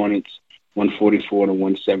Charlotte Hornets,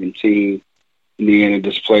 144-117. Indiana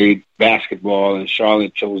just played basketball, and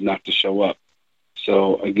Charlotte chose not to show up.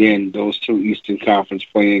 So, again, those two Eastern Conference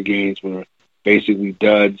play-in games were basically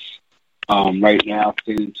duds. Right now,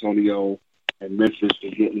 San Antonio and Memphis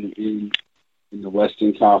are getting in the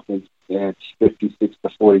Western Conference. That's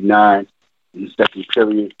 56-49 in the second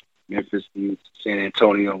period. Memphis beats San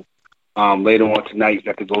Antonio. Later on tonight, you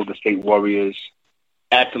got the Golden State Warriors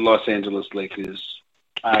at the Los Angeles Lakers.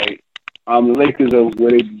 All right. The Lakers are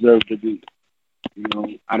where they deserve to be.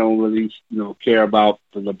 I don't really, care about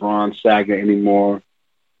the LeBron saga anymore.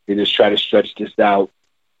 They just try to stretch this out.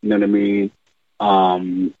 You know what I mean?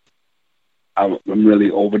 I'm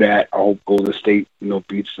really over that. I hope Golden State,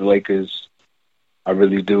 beats the Lakers. I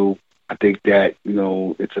really do. I think that,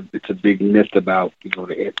 it's a big myth about,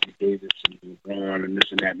 the Anthony Davis and LeBron and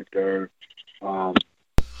this and that and the third.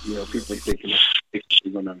 People thinking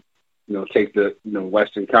they're going to, take the,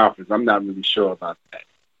 Western Conference. I'm not really sure about that.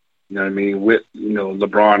 You know what I mean? With,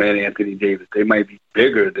 LeBron and Anthony Davis, they might be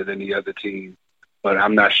bigger than any other team, but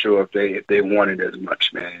I'm not sure if they want it as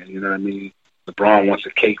much, man. You know what I mean? LeBron wants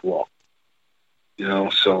a cakewalk.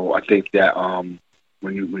 So I think that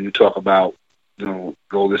when you talk about,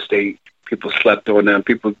 Golden State, people slept on them.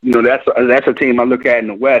 People, that's a team I look at in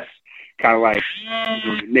the West, kind of like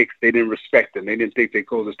the Knicks. They didn't respect them. They didn't think the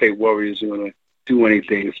Golden State Warriors were going to do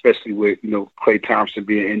anything, especially with, Klay Thompson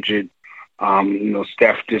being injured.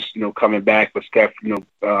 Steph just, coming back, but Steph,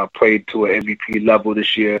 played to an MVP level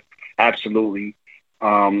this year. Absolutely.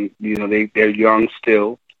 They're young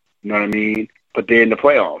still, you know what I mean? But they're in the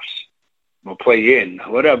playoffs, or play in,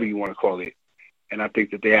 whatever you want to call it. And I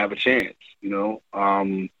think that they have a chance,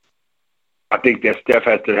 I think that Steph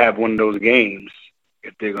has to have one of those games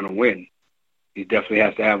if they're going to win. He definitely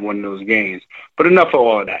has to have one of those games. But enough of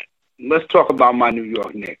all of that. Let's talk about my New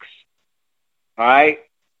York Knicks. All right?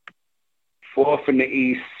 4th in the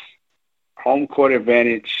East, home court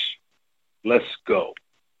advantage. Let's go.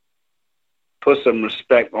 Put some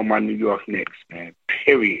respect on my New York Knicks, man.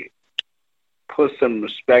 Period. Put some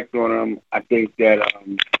respect on them. I think that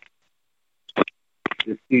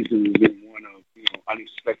this season has been one of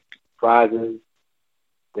unexpected surprises.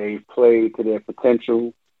 They played to their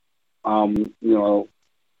potential. All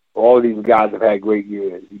of these guys have had great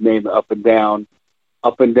years. You name it, up and down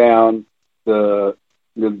the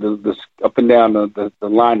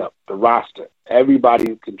lineup, the roster.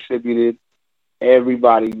 Everybody contributed.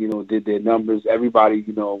 Everybody, did their numbers. Everybody,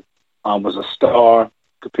 was a star.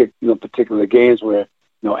 Could pick, particular games where,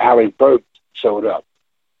 Alec Burks showed up.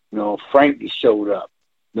 Frankie showed up.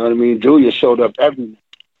 You know what I mean? Julius showed up every night.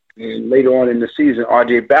 And later on in the season,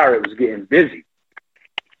 R.J. Barrett was getting busy.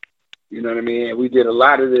 You know what I mean? And we did a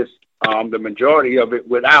lot of this, the majority of it,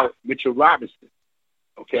 without Mitchell Robinson.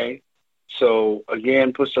 Okay? So,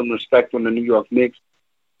 again, put some respect on the New York Knicks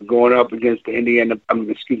going up against the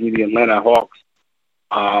Atlanta Hawks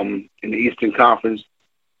in the Eastern Conference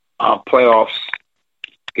playoffs.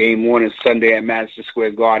 Game 1 is Sunday at Madison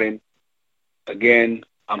Square Garden. Again,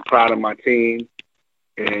 I'm proud of my team.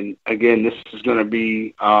 And, again, this is going to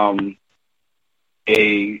be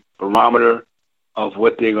a barometer of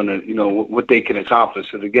what they're going to, what they can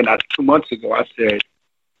accomplish. Because, again, 2 months ago, I said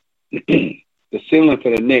the ceiling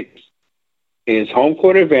for the Knicks is home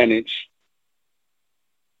court advantage,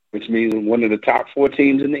 which means one of the top 4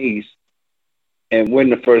 teams in the East, and win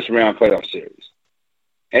the first round playoff series.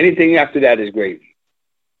 Anything after that is gravy.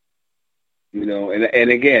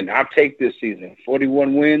 And again, I'll take this season.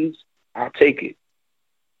 41 wins, I'll take it.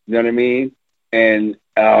 You know what I mean? And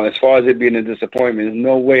as far as it being a disappointment, there's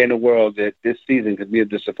no way in the world that this season could be a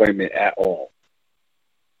disappointment at all.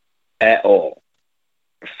 At all.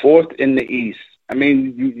 4th in the East. I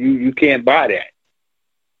mean, you can't buy that,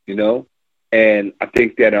 And I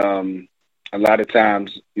think that a lot of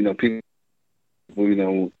times, people,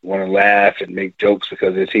 want to laugh and make jokes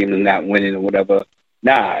because their team is not winning or whatever.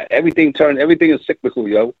 Nah, everything is cyclical,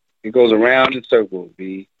 yo. It goes around in circles,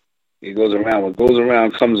 B. It goes around. What goes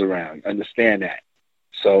around comes around. Understand that.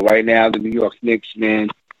 So right now, the New York Knicks, man,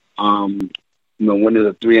 winning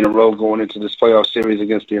the 3 in a row going into this playoff series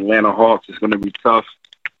against the Atlanta Hawks is going to be tough.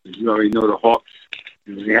 As you already know, the Hawks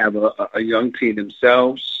usually have a young team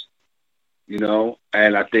themselves,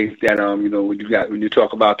 and I think that, when you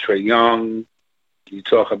talk about Trae Young, you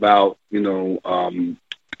talk about,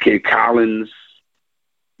 Kid Collins,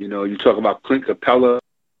 you talk about Clint Capella,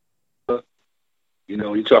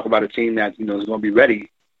 you talk about a team that, is going to be ready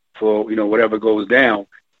for, whatever goes down.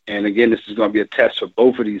 And again, this is going to be a test for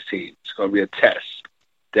both of these teams. It's going to be a test,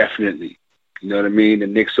 definitely. You know what I mean? The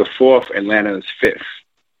Knicks are 4th, Atlanta is 5th.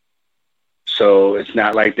 So it's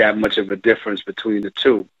not like that much of a difference between the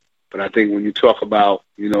two. But I think when you talk about,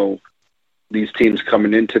 these teams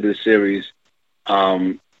coming into the series,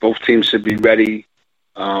 both teams should be ready.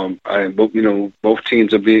 Both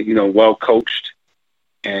teams are being, well coached.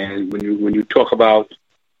 And when you talk about,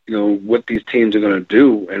 what these teams are going to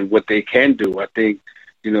do and what they can do, I think,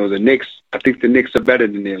 the Knicks are better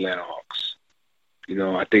than the Atlanta Hawks.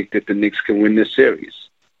 I think that the Knicks can win this series.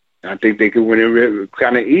 And I think they can win it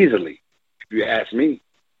kind of easily, if you ask me.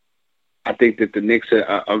 I think that the Knicks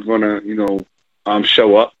are going to,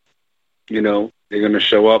 show up. They're going to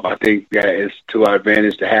show up. I think that it's to our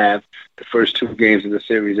advantage to have the first 2 games of the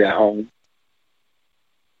series at home.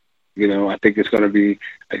 I think it's going to be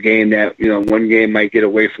a game that, one game might get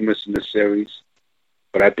away from us in the series.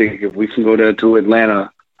 But I think if we can go down to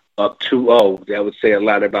Atlanta up 2-0, that would say a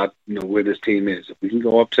lot about, where this team is. If we can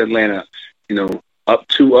go up to Atlanta, up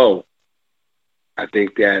 2-0, I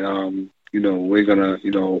think that, we're going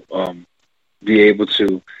to, be able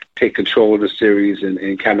to take control of the series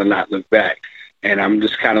and kind of not look back. And I'm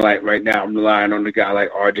just kind of like right now, I'm relying on a guy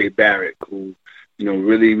like R.J. Barrett, who,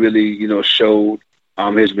 really, really, showed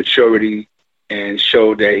his maturity and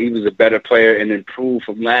showed that he was a better player and improved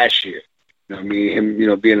from last year. Him,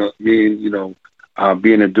 being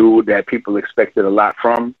a dude that people expected a lot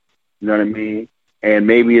from, you know what I mean? And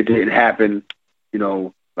maybe it didn't happen,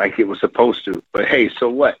 like it was supposed to. But hey, so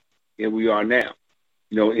what? Here we are now.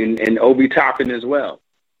 And Obi Toppin as well.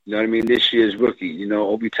 You know what I mean? This year's rookie,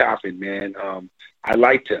 Obi Toppin, man. I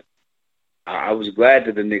liked him. I was glad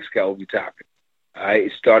that the Knicks got Obi Toppin.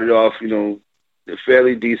 It started off,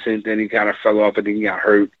 fairly decent. Then he kind of fell off and then he got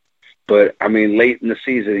hurt. But, I mean, late in the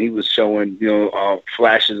season, he was showing,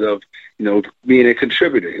 flashes of, being a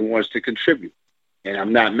contributor. He wants to contribute. And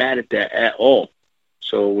I'm not mad at that at all.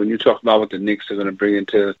 So when you talk about what the Knicks are going to bring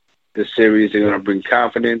into the series, they're going to bring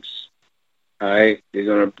confidence. All right, they're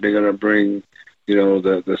gonna bring,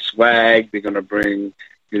 the swag. They're gonna bring,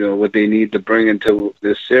 what they need to bring into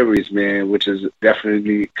this series, man, which is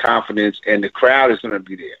definitely confidence, and the crowd is gonna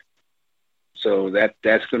be there. So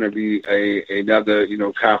that's gonna be another,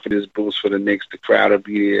 confidence boost for the Knicks. The crowd will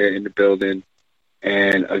be there in the building,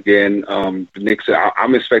 and again, the Knicks.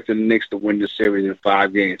 I'm expecting the Knicks to win the series in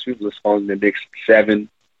 5 games. People are calling the Knicks 7.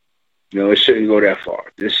 It shouldn't go that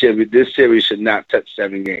far. This series should not touch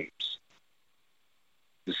 7 games.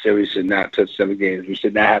 The series should not touch 7 games. We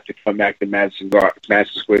should not have to come back to Madison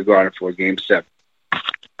Square Garden for a Game 7.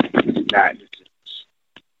 Not. I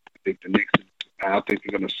think the Knicks. I don't think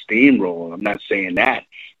they're going to steamroll. I'm not saying that,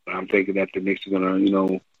 but I'm thinking that the Knicks are going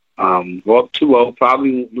to, go up 2-0,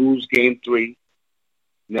 probably lose Game 3. You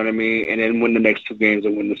know what I mean? And then win the next 2 games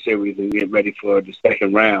and win the series and get ready for the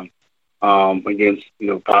second round against,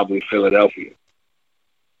 probably Philadelphia.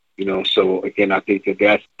 So again, I think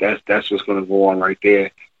that's what's going to go on right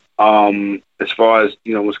there. As far as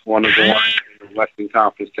what's going to go on in the Western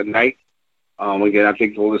Conference tonight, again, I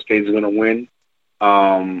think Golden State is going to win.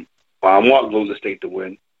 I want Golden State to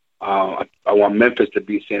win. I want Memphis to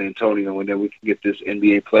beat San Antonio, and then we can get this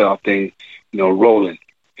NBA playoff thing, rolling.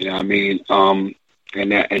 You know what I mean? And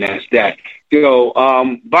that's that.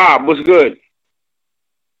 Bob, what's good?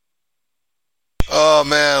 Oh,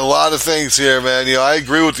 man, a lot of things here, man. I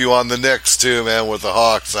agree with you on the Knicks, too, man, with the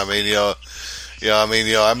Hawks. I mean,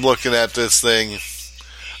 I'm looking at this thing.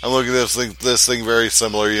 I'm looking at this thing very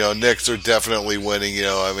similar. Knicks are definitely winning,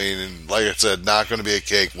 and like I said, not going to be a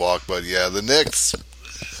cakewalk, but yeah, the Knicks,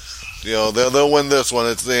 they'll win this one.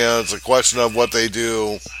 It's, it's a question of what they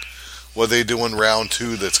do in round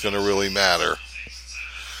 2 that's going to really matter.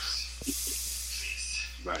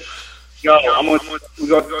 Right.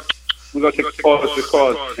 We're going to take calls.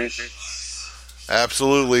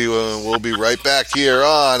 Absolutely. We'll be right back here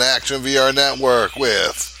on Action VR Network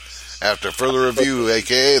with After Further Review,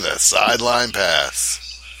 a.k.a. the Sideline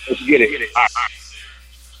Pass. Let's get it.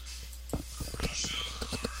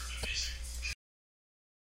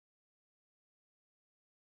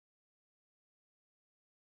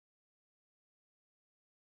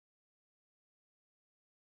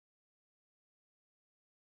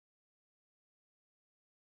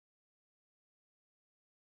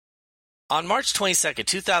 On March 22,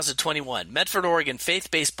 2021, Medford, Oregon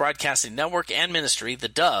faith-based broadcasting network and ministry, The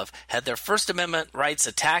Dove, had their First Amendment rights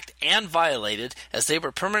attacked and violated as they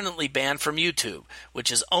were permanently banned from YouTube,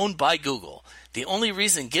 which is owned by Google. The only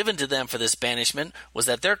reason given to them for this banishment was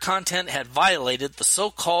that their content had violated the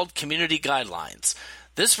so-called community guidelines.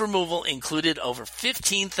 This removal included over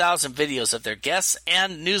 15,000 videos of their guests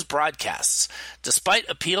and news broadcasts. Despite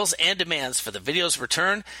appeals and demands for the videos'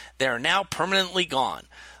 return, they are now permanently gone.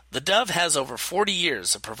 The Dove has over 40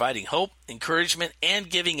 years of providing hope, encouragement, and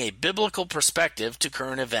giving a biblical perspective to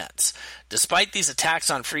current events. Despite these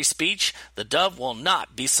attacks on free speech, the Dove will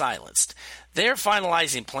not be silenced. They are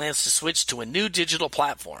finalizing plans to switch to a new digital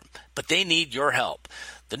platform, but they need your help.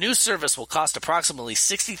 The new service will cost approximately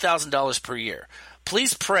 $60,000 per year.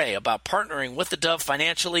 Please pray about partnering with the Dove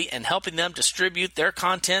financially and helping them distribute their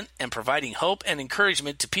content and providing hope and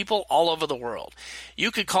encouragement to people all over the world. You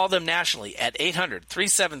could call them nationally at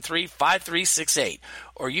 800-373-5368,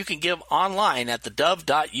 or you can give online at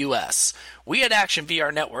thedove.us. We at Action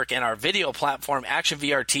VR Network and our video platform Action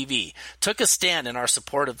VR TV took a stand in our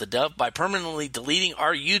support of the Dove by permanently deleting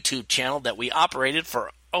our YouTube channel that we operated for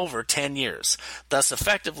over 10 years, thus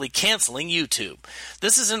effectively canceling YouTube.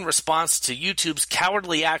 This is in response to YouTube's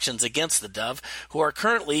cowardly actions against the Dove, who are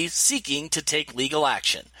currently seeking to take legal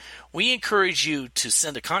action. We encourage you to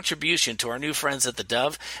send a contribution to our new friends at the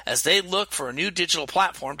Dove as they look for a new digital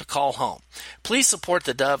platform to call home. Please support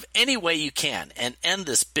the Dove any way you can and end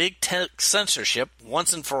this big tech censorship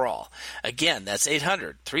once and for all. Again, that's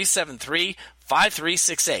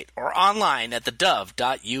 800-373-5368 or online at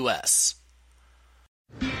thedove.us.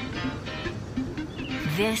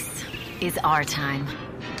 This is our time.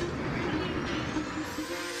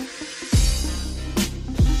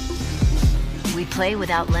 We play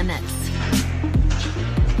without limits.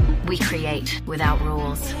 We create without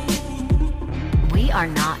rules. We are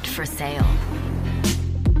not for sale.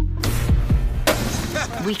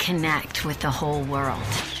 We connect with the whole world.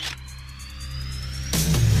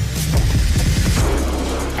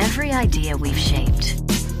 Every idea we've shaped,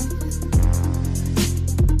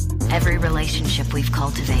 every relationship we've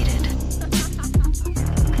cultivated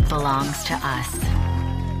belongs to us.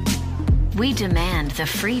 We demand the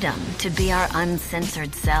freedom to be our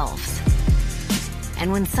uncensored selves.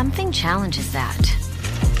 And when something challenges that,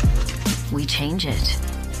 we change it.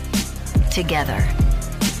 Together,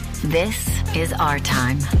 this is our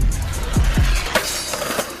time.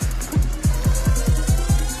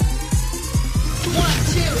 One,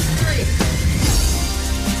 two, three.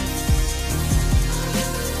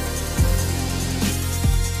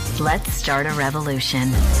 Let's start a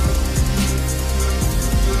revolution.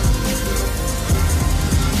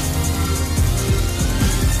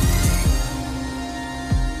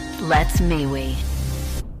 Let's MeWe.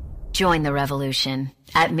 Join the revolution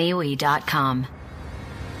at MeWe.com.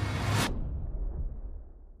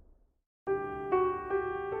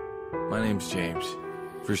 My name's James.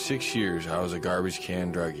 For 6 years, I was a garbage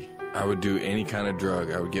can druggie. I would do any kind of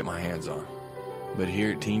drug I would get my hands on. But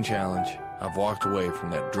here at Teen Challenge, I've walked away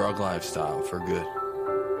from that drug lifestyle for good.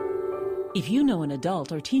 If you know an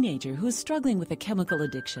adult or teenager who is struggling with a chemical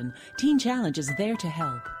addiction, Teen Challenge is there to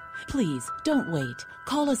help. Please, don't wait.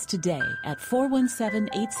 Call us today at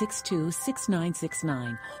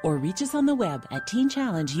 417-862-6969 or reach us on the web at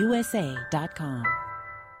teenchallengeusa.com.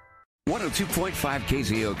 102.5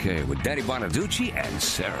 KZOK with Danny Bonaducci and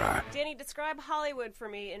Sarah. Danny, describe Hollywood for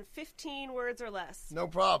me in 15 words or less. No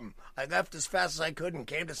problem. I left as fast as I could and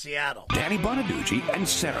came to Seattle. Danny Bonaducci and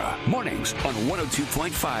Sarah. Mornings on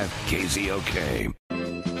 102.5 KZOK.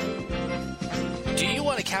 Do you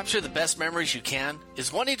want to capture the best memories you can?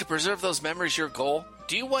 Is wanting to preserve those memories your goal?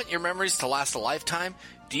 Do you want your memories to last a lifetime?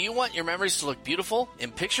 Do you want your memories to look beautiful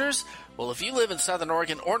in pictures? Well, if you live in Southern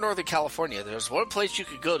Oregon or Northern California, there's one place you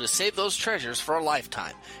could go to save those treasures for a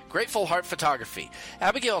lifetime. Grateful Heart Photography.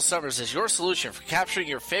 Abigail Summers is your solution for capturing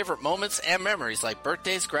your favorite moments and memories like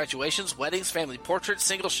birthdays, graduations, weddings, family portraits,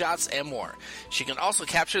 single shots, and more. She can also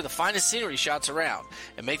capture the finest scenery shots around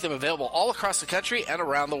and make them available all across the country and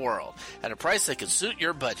around the world at a price that can suit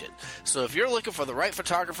your budget. So if you're looking for the right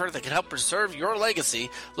photographer that can help preserve your legacy,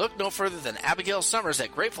 look no further than Abigail Summers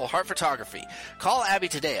at Grateful Heart Photography. Call Abby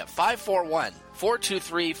today at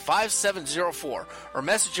 541-423-5704 or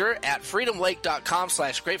message her at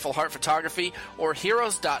freedomlake.com/Grateful Heart Photography or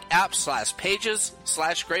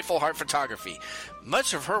heroes.app/pages/Grateful Heart Photography.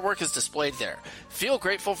 Much of her work is displayed there. Feel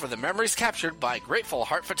grateful for the memories captured by Grateful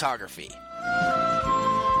Heart Photography.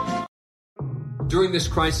 During this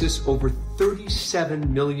crisis, over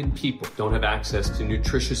 37 million people don't have access to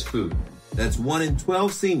nutritious food. That's 1 in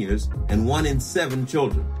 12 seniors and 1 in 7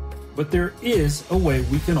 children. But there is a way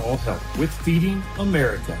we can all help with Feeding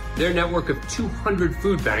America. Their network of 200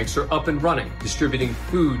 food banks are up and running, distributing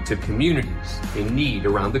food to communities in need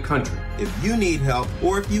around the country. If you need help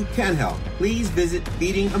or if you can help, please visit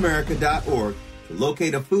feedingamerica.org to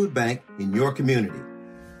locate a food bank in your community.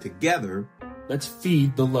 Together, let's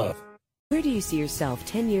feed the love. Where do you see yourself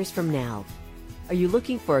 10 years from now? Are you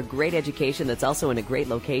looking for a great education that's also in a great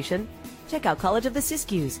location? Check out College of the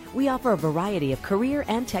Siskiyous. We offer a variety of career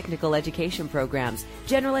and technical education programs,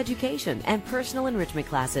 general education, and personal enrichment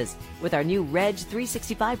classes. With our new Reg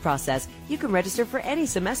 365 process, you can register for any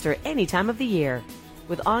semester, any time of the year.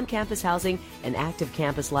 With on-campus housing, an active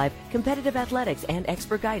campus life, competitive athletics, and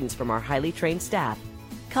expert guidance from our highly trained staff,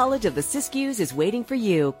 College of the Siskiyous is waiting for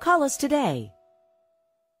you. Call us today.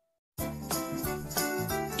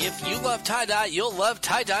 If you love tie-dye, you'll love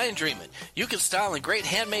Tie-Dye and Dreamin'. You can style in great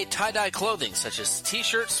handmade tie-dye clothing such as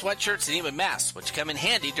t-shirts, sweatshirts, and even masks, which come in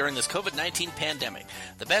handy during this COVID-19 pandemic.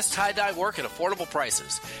 The best tie-dye work at affordable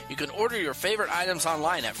prices. You can order your favorite items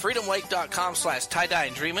online at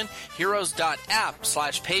freedomlake.com/tie-dye-and-dreamin',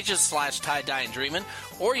 heroes.app/pages/tie-dye-and-dreamin',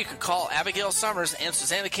 or you can call Abigail Summers and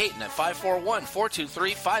Susanna Caton at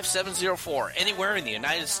 541-423-5704, anywhere in the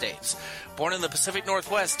United States. Born in the Pacific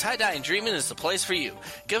Northwest, Tie-Dye and Dreamin' is the place for you.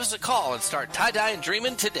 Give us a call and start Tie-Dye and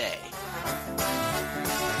Dreamin' today.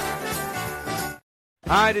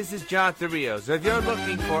 Hi, this is John Therios. If you're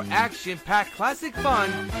looking for action-packed classic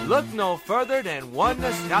fun, look no further than One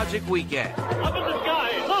Nostalgic Weekend. Up in the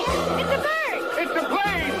sky, look! It's a bird! It's a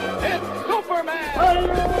plane! It's Superman!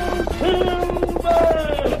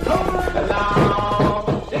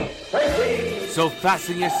 So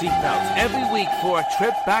fasten your seatbelts every week for a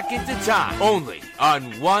trip back into time, only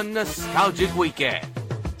on One Nostalgic Weekend.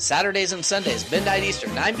 Saturdays and Sundays, midnight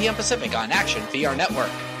Eastern, 9 p.m. Pacific on Action VR Network.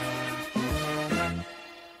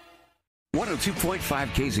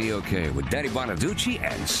 102.5 KZOK with Danny Bonaducci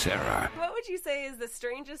and Sarah. What would you say is the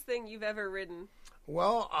strangest thing you've ever ridden?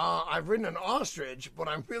 Well, I've ridden an ostrich, but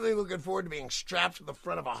I'm really looking forward to being strapped to the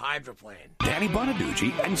front of a hydroplane. Danny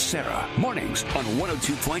Bonaducci and Sarah. Mornings on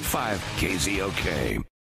 102.5 KZOK.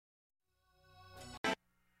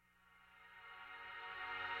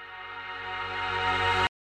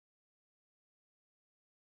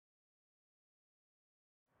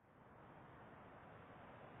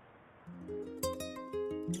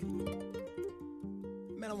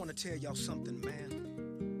 Man, I want to tell y'all something, man.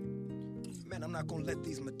 Man, I'm not going to let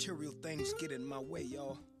these material things get in my way,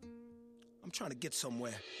 y'all. I'm trying to get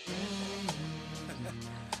somewhere.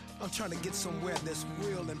 I'm trying to get somewhere that's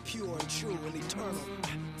real and pure and true and eternal.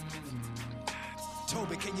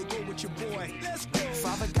 Toby, can you go with your boy? Let's go.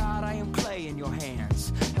 Father God, I am clay in your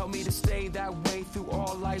hands. Help me to stay that way through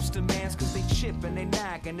all life's demands, cause they chip and they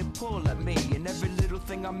nag and they pull at me. And every little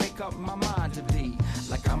thing I make up my mind to be.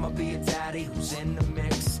 Like I'ma be a daddy who's in the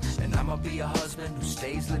mix, and I'ma be a husband who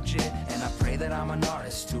stays legit. And I pray that I'm an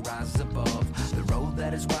artist who rises above the road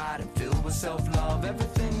that is wide and filled with self-love.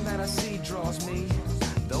 Everything that I see draws me,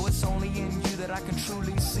 though it's only in you that I can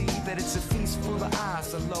truly see that it's a feast full of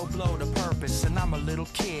eyes, a low blow to purpose. And I'm a little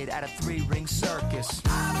kid at a 3-ring circus.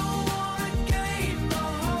 I don't wanna gain the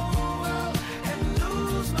whole world and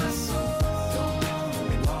lose my soul.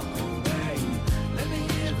 Don't walk away. Let me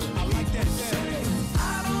hear the people say,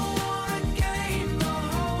 I don't wanna gain the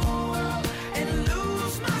whole world and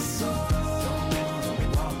lose my soul.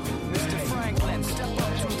 Don't walk away. Mr. Franklin, step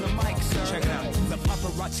up to the mic, sir. Check it out. The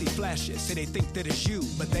paparazzi flashes say they think that it's you,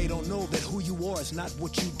 but they don't know that who you are is not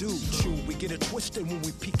what you do. True, we get it twisted when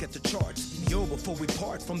we peek at the charts. Yo, before we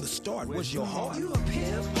part from the start, where's your heart? You a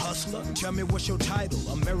pimp? Hustler, tell me what's your title.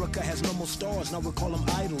 America has no more stars, now we call them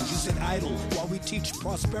idols. You said idle, while we teach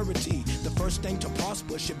prosperity. The first thing to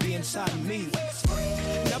prosper should be inside me.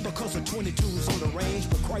 Not because of 22s on the range,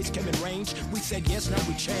 but Christ came in range. We said yes, now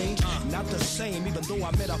we change. Not the same, even though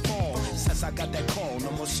I met a fall. Since I got that call,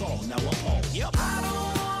 no more Saul, now I'm Paul. Yep. I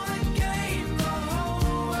don't wanna gain the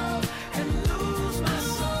whole world and lose my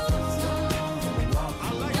soul.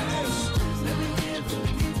 I like this. Let me hear the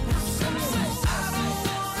people say, I don't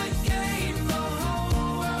wanna gain the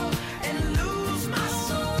whole world and lose my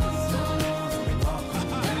soul.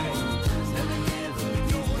 Let me hear the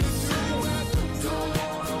people say, don't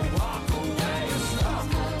wanna walk away.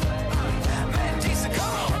 Man, Jason,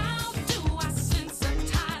 come on. How do I sense a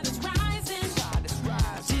tide is rising?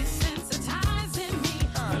 Desensitizing me.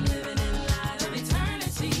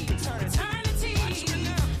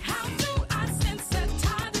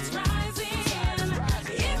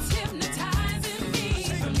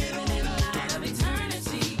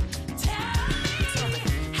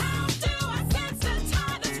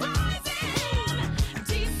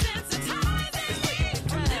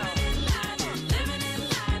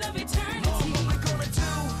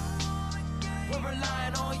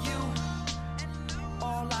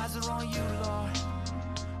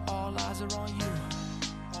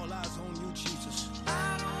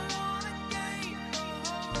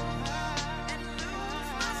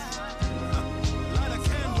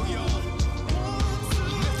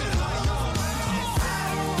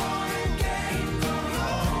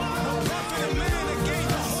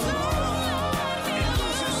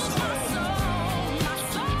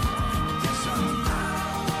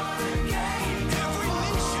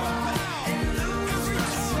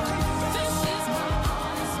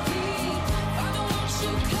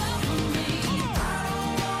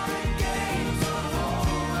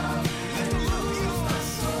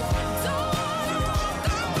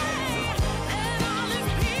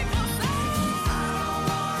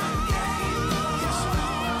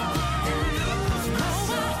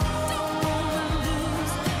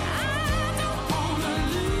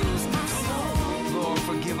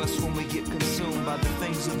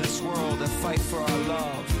 forces of this world that fight for our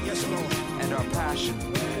love. Yes, Lord. And our passion.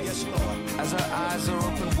 Yes, Lord. As our eyes are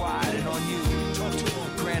open wide and on you, talk to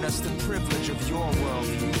them. Grant us the privilege of your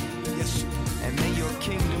worldview. Yes. And may your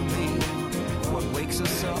kingdom be what wakes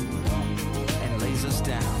us up and lays us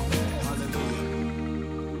down. Hallelujah.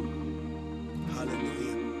 Hallelujah.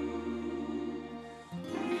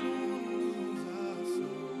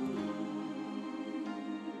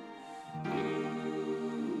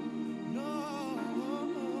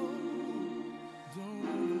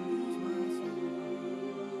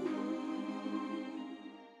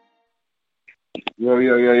 Yo.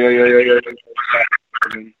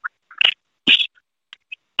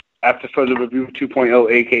 After further review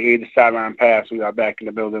 2.0, a.k.a. the Sideline Pass, we are back in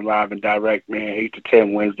the building live and direct, man, 8 to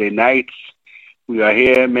 10 Wednesday nights. We are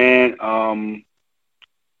here, man.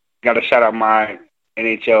 Got to shout out my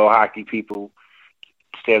NHL hockey people.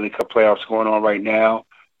 Stanley Cup playoffs going on right now.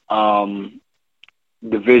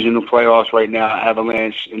 Divisional playoffs right now.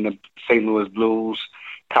 Avalanche and the St. Louis Blues.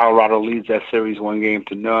 Colorado leads that series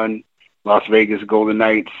 1-0. Las Vegas Golden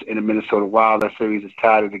Knights and the Minnesota Wild. That series is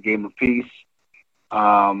tied at a game apiece.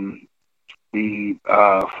 The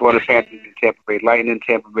Florida Panthers and Tampa Bay Lightning.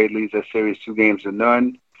 Tampa Bay leads that series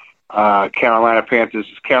 2-0. Carolina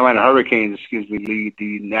Hurricanes, lead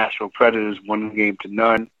the Nashville Predators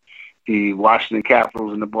 1-0. The Washington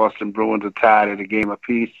Capitals and the Boston Bruins are tied at a game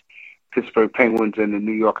apiece. Pittsburgh Penguins and the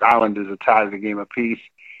New York Islanders are tied at a game apiece.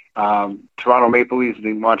 Toronto Maple Leafs and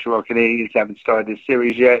the Montreal Canadiens haven't started this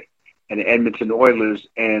series yet. And the Edmonton Oilers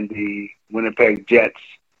and the Winnipeg Jets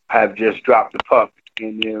have just dropped the puck,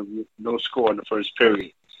 and there's no score in the first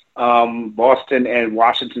period. Boston and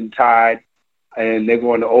Washington tied, and they're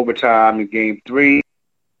going to overtime in Game 3,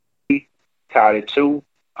 tied at 2.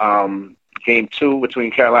 Game 2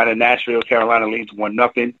 between Carolina and Nashville, Carolina leads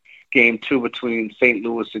 1-0. Game 2 between St.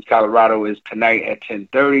 Louis and Colorado is tonight at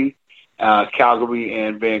 10:30. Calgary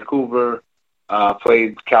and Vancouver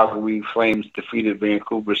played. Calgary Flames defeated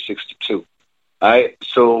Vancouver 6-2. All right,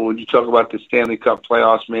 so when you talk about the Stanley Cup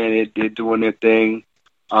playoffs, man, they're doing their thing.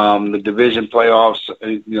 The division playoffs,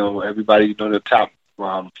 everybody, the top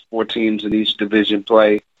 4 teams in each division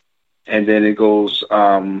play, and then it goes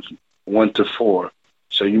 1 to 4.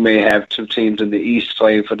 So you may have 2 teams in the East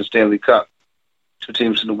playing for the Stanley Cup, 2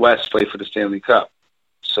 teams in the West play for the Stanley Cup.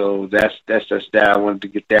 So that's that. I wanted to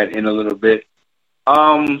get that in a little bit.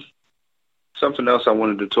 Something else I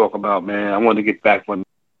wanted to talk about, man. I wanted to get back on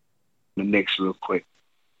the Knicks real quick.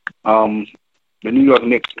 The New York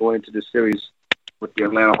Knicks go into the series with the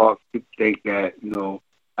Atlanta Hawks. People think that, I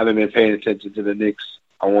haven't been paying attention to the Knicks.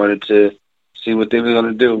 I wanted to see what they were going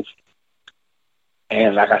to do.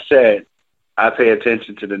 And like I said, I pay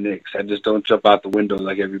attention to the Knicks. I just don't jump out the window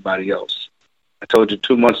like everybody else. I told you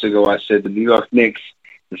 2 months ago, I said the New York Knicks,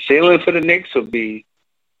 the ceiling for the Knicks will be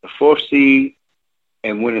the 4th seed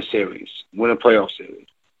and win a playoff series.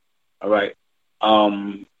 All right.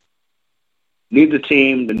 Neither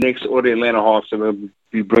team, the Knicks or the Atlanta Hawks, are going to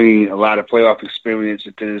be bringing a lot of playoff experience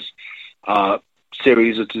into this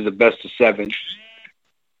series, which is the best of 7.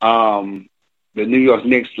 The New York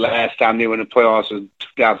Knicks, last time they were in the playoffs was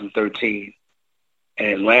 2013, and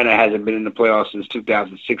Atlanta hasn't been in the playoffs since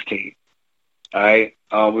 2016. All right,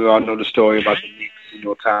 we all know the story about the Knicks.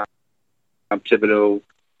 Tom Thibodeau,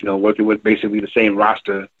 working with basically the same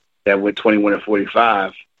roster that went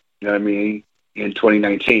 21-45. You know what I mean? In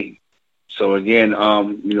 2019. So again, I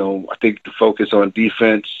think the focus on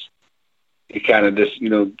defense, it kind of just,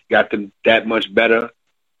 got them that much better,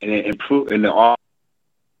 and it improved, and the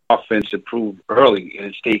offense improved early, and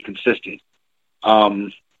it stayed consistent.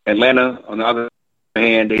 Atlanta, on the other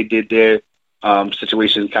hand, they did their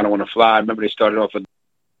situation kind of on the fly. Remember, they started off with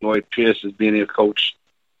Lloyd Pierce as being their coach.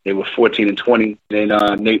 They were 14-20. Then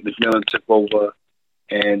Nate McMillan took over,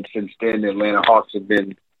 and since then, the Atlanta Hawks have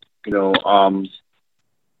been, I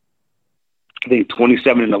think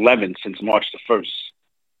 27-11 since March the 1st.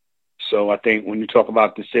 So I think when you talk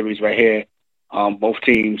about the series right here, both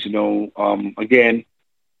teams, again,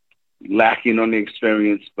 lacking on the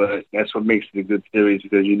experience, but that's what makes it a good series,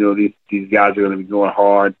 because these guys are going to be going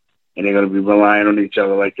hard, and they're going to be relying on each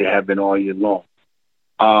other like they have been all year long.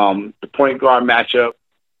 The point guard matchup,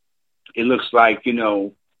 it looks like,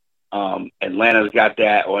 Atlanta's got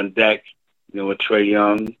that on deck, with Trae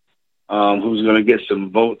Young, who's going to get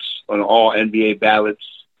some votes on all NBA ballots,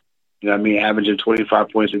 averaging 25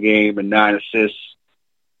 points a game and 9 assists.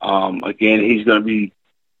 Again, he's going to be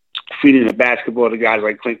feeding the basketball to guys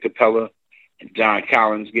like Clint Capella and John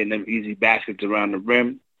Collins, getting them easy baskets around the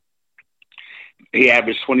rim. He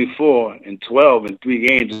averaged 24 and 12 in 3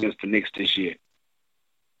 games against the Knicks this year.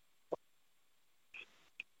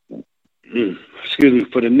 Excuse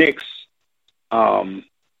for the Knicks,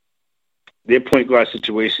 their point guard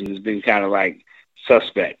situation has been kind of like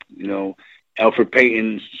suspect. Elfrid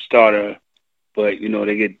Payton's starter, but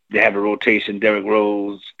they have a rotation. Derrick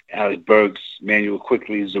Rose, Alex Burks, Manuel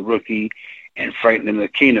Quickley is a rookie, and Frank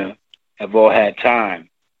Ntilikina have all had time.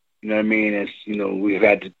 You know what I mean? It's we've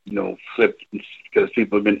had to flip because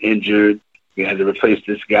people have been injured. We had to replace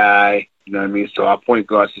this guy. You know what I mean? So our point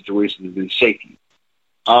guard situation has been shaky.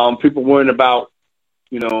 People worrying about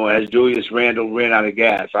as Julius Randle ran out of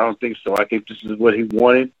gas. I don't think so. I think this is what he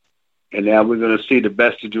wanted, and now we're going to see the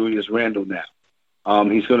best of Julius Randle now.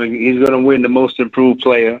 He's gonna win the most improved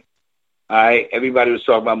player. All right, everybody was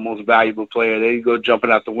talking about most valuable player. There you go,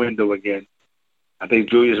 jumping out the window again. I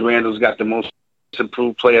think Julius Randle's got the most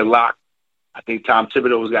improved player lock. I think Tom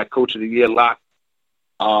Thibodeau's got Coach of the Year lock.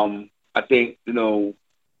 I think when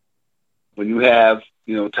you have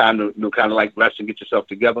time to kind of like rest and get yourself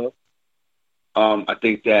together. I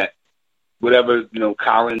think that whatever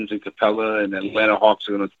Collins and Capella and the Atlanta Hawks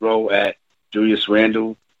are going to throw at Julius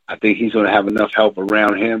Randle, I think he's going to have enough help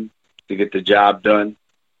around him to get the job done.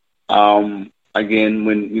 Again,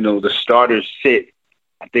 when the starters sit,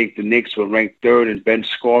 I think the Knicks were ranked third in bench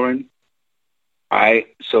scoring. All right,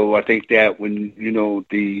 so I think that when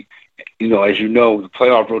the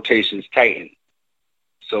playoff rotations tighten,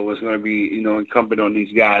 so it's going to be incumbent on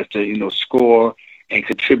these guys to score and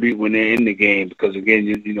contribute when they're in the game, because again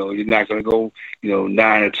you're not going to go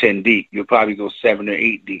 9 or 10 deep. You'll probably go 7 or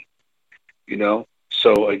 8 deep.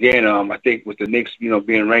 So again, I think with the Knicks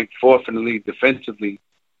being ranked fourth in the league defensively,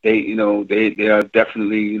 they are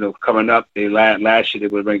definitely coming up. Last year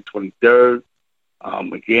they were ranked 23rd.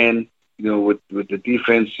 Again, with the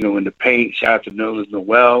defense in the paint. Shout out to Nerlens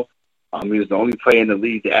Noel. He was the only player in the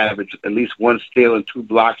league to average at least 1 steal and 2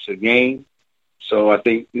 blocks a game. So I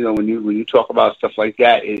think when you talk about stuff like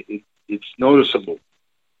that, it's noticeable.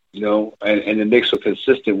 And the Knicks are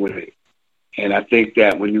consistent with it. And I think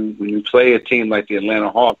that when you play a team like the Atlanta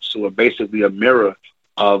Hawks, who are basically a mirror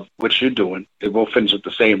of what you're doing, they both finish with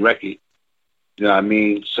the same record. You know what I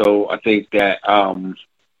mean? So I think that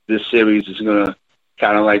this series is going to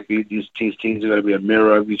kind of like these teams are going to be a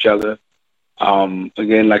mirror of each other.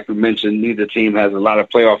 Again, like we mentioned, neither team has a lot of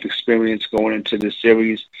playoff experience going into this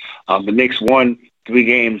series. The Knicks won 3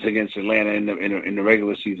 games against Atlanta in the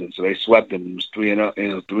regular season, so they swept them. It was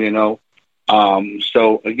 3-0.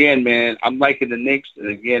 So again, man, I'm liking the Knicks, and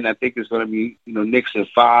again, I think it's going to be Knicks in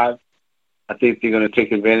 5. I think they're going to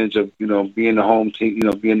take advantage of being the home team,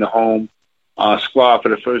 being the home squad for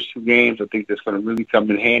the first 2 games. I think that's going to really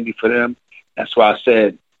come in handy for them. That's why I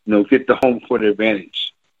said get the home court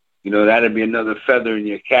advantage. That'd be another feather in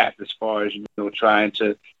your cap as far as trying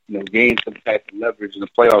to gain some type of leverage in the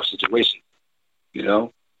playoff situation.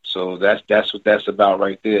 So that's what that's about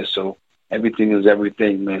right there. So everything is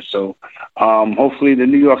everything, man. So hopefully the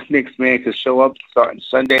New York Knicks, man, can show up starting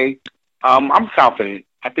Sunday. I'm confident.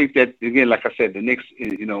 I think that, again, like I said, the Knicks,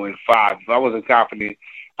 in 5. If I wasn't confident,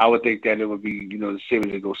 I would think that it would be, the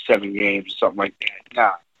series would go 7 games or something like that.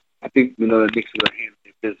 Nah, I think, the Knicks are going to handle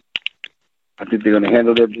their business. I think they're going to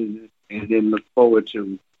handle their business and then look forward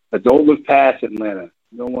to, but don't look past Atlanta.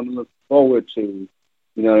 You don't want to look forward to,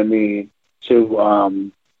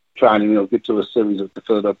 to trying to, get to a series with the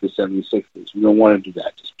Philadelphia 76ers. You don't want to do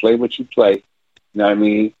that. Just play what you play, you know what I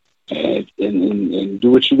mean, and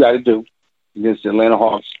do what you got to do against the Atlanta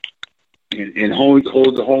Hawks and hold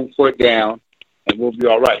the home court down, and we'll be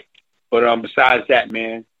all right. But besides that,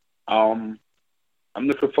 man, I'm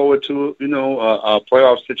looking forward to, a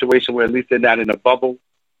playoff situation where at least they're not in a bubble.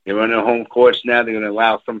 They're on their home courts now. They're going to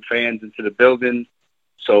allow some fans into the building.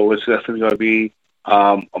 So it's definitely going to be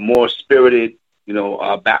a more spirited,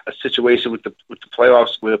 a situation with the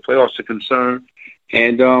playoffs, where the playoffs are concerned.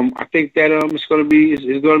 And I think that it's going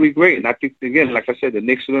to be great. And I think, again, like I said, the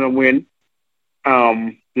Knicks are going to win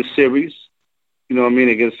this series,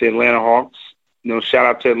 against the Atlanta Hawks. Shout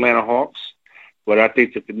out to Atlanta Hawks. But I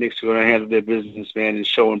think that the Knicks are going to handle their business, man, and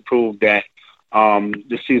show and prove that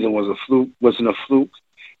this season wasn't a fluke.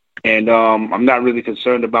 And I'm not really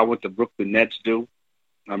concerned about what the Brooklyn Nets do.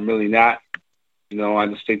 I'm really not. I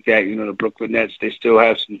just think that, the Brooklyn Nets, they still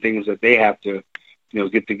have some things that they have to,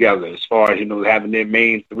 get together as far as, having their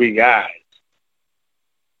main 3 guys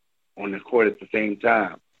on the court at the same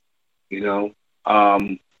time.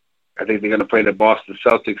 I think they're going to play the Boston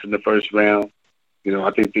Celtics in the first round.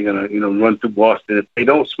 I think they're going to, run through Boston. If they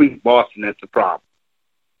don't sweep Boston, that's a problem.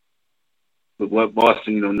 But what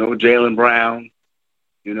Boston, no Jaylen Brown,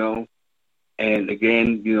 and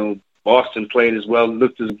again, Boston played as well,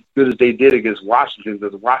 looked as good as they did against Washington,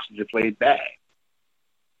 because Washington played bad.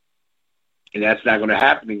 And that's not going to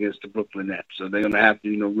happen against the Brooklyn Nets. So they're going to have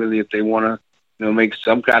to, really, if they want to, make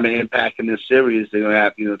some kind of impact in this series, they're going to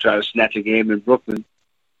have to, try to snatch a game in Brooklyn.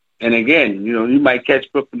 And again, you might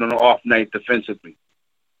catch Brooklyn on an off night defensively.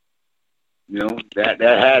 That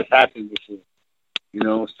has happened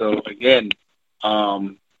before. So again,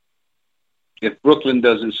 if Brooklyn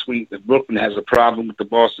doesn't sweep, if Brooklyn has a problem with the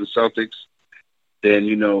Boston Celtics, then,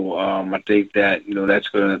 I think that, that's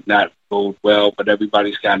going to not bode well. But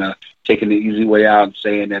everybody's kind of taking the easy way out and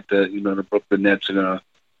saying that the Brooklyn Nets are going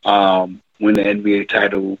to win the NBA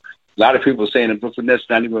title. A lot of people are saying the Brooklyn Nets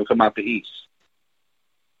not even going to come out the East.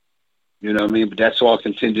 You know what I mean? But that's all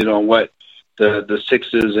contingent on what the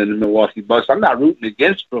Sixers and the Milwaukee Bucks. I'm not rooting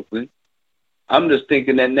against Brooklyn. I'm just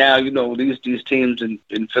thinking that now, these teams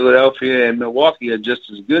in Philadelphia and Milwaukee are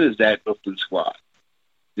just as good as that Brooklyn squad.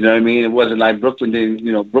 You know what I mean? It wasn't like Brooklyn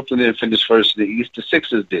didn't finish first in the East. The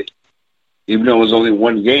Sixers did. Even though it was only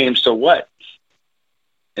one game, so what?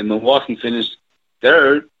 And Milwaukee finished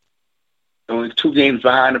third, only 2 games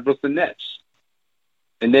behind the Brooklyn Nets.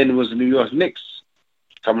 And then it was the New York Knicks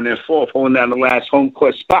coming in fourth, holding down the last home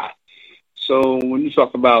court spot. So when you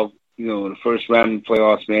talk about, the first round of the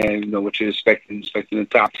playoffs, man, what you're expecting the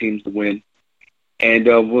top teams to win. And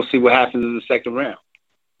we'll see what happens in the second round.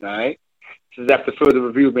 All right? This is After Further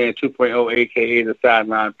Review, man, 2.0, a.k.a. the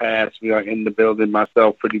Sideline Pass. We are in the building.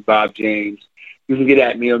 Myself, Pretty Bob James. You can get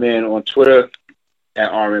at me, man, on Twitter,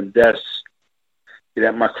 at RMDesk. Get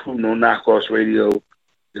at my crew, No Knockoffs Radio.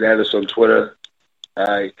 Get at us on Twitter. All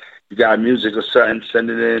right? You got music or something, send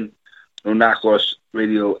it in. No Knockoffs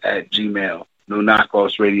Radio at Gmail. No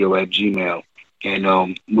Knockoffs Radio at Gmail.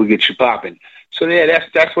 And we'll get you popping. So, yeah,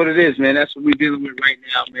 that's what it is, man. That's what we're dealing with right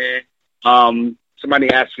now, man.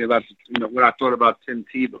 Somebody asked me about, what I thought about Tim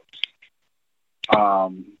Tebow.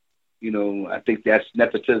 I think that's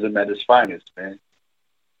nepotism at its finest, man.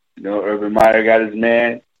 Urban Meyer got his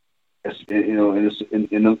man, in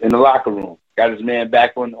the locker room. Got his man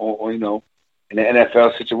back on in the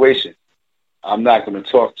NFL situation. I'm not going to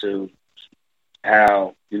talk to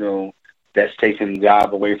how, that's taking the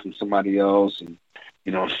job away from somebody else. And,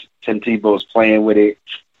 Tim Tebow's playing with it.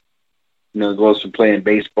 Goes from playing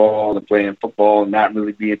baseball to playing football and not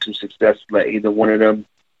really being too successful at either one of them.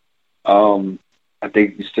 I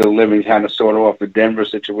think he's still living kind of sort of off the Denver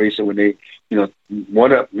situation when they,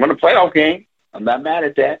 won a playoff game. I'm not mad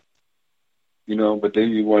at that. But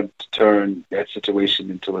then you want to turn that situation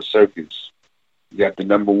into a circus. You got the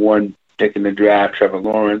number 1 pick in the draft, Trevor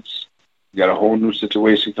Lawrence. You got a whole new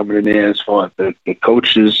situation coming in there as far as the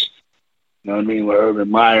coaches. You know what I mean? With Urban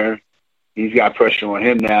Meyer. He's got pressure on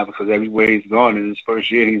him now because everywhere he's gone in his first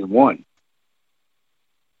year, he's won.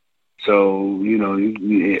 So, are you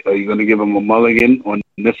going to give him a mulligan on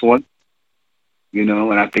this one?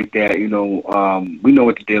 And I think that, we know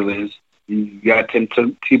what the deal is. You got Tim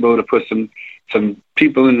Tebow to put some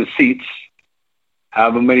people in the seats,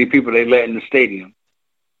 however many people they let in the stadium.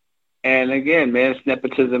 And again, man, it's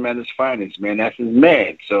nepotism at its finest, man. That's his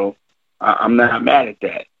man. So I'm not mad at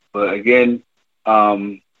that. But again,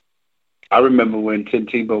 I remember when Tim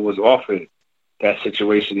Tebow was offered that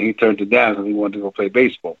situation, he turned it down because he wanted to go play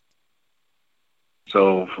baseball.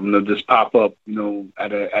 So from them just pop up,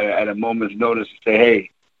 at a moment's notice and say,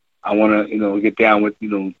 hey, I want to, get down with,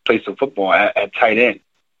 play some football at tight end.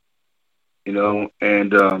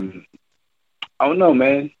 And I don't know,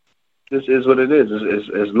 man. This is what it is.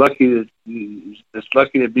 It's lucky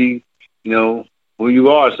to be, who you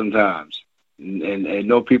are sometimes and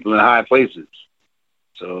know people in high places.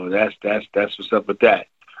 So that's what's up with that.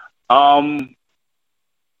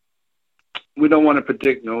 We don't want to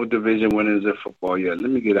predict no division winners of football yet.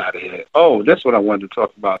 Let me get out of here. Oh, that's what I wanted to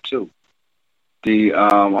talk about too.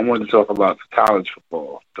 I wanted to talk about college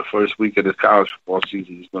football. The first week of the college football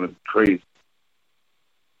season is going to be crazy.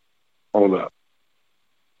 Hold up.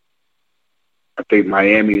 I think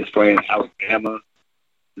Miami is playing Alabama.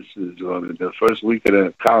 This is the first week of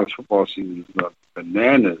the college football season is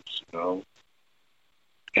bananas,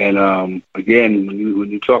 And again,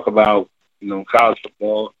 when you talk about college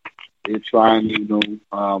football, they're trying to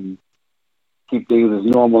keep things as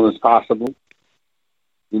normal as possible.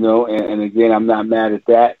 And again, I'm not mad at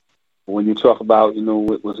that. But when you talk about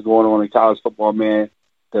what's going on in college football, man,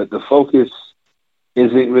 the focus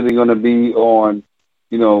isn't really going to be on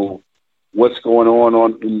what's going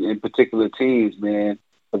on in particular teams, man.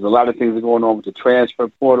 Because a lot of things are going on with the transfer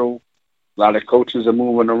portal. A lot of coaches are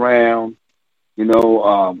moving around.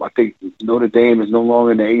 I think Notre Dame is no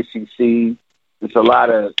longer in the ACC. It's a lot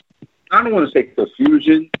of, I don't want to say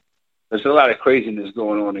confusion. There's a lot of craziness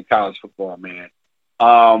going on in college football, man.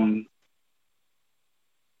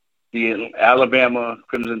 The Alabama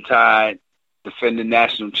Crimson Tide defending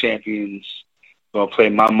national champions, going to play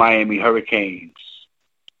my Miami Hurricanes.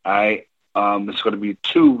 All right. It's going to be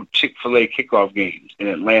 2 Chick-fil-A kickoff games in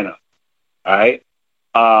Atlanta. All right.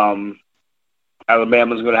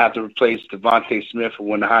 Alabama's going to have to replace Devontae Smith, who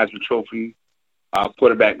won the Heisman Trophy.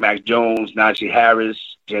 Quarterback Mac Jones, Najee Harris,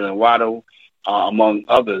 Jalen Waddle, among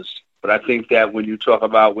others. But I think that when you talk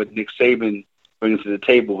about what Nick Saban brings to the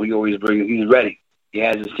table, he's ready. He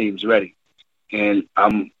has his teams ready. And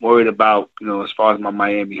I'm worried about, as far as my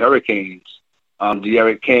Miami Hurricanes,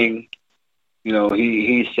 De'Aaron King,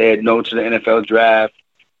 he said no to the NFL draft.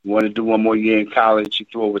 He wanted to do one more year in college. He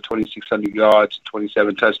threw over 2,600 yards,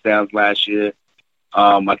 27 touchdowns last year.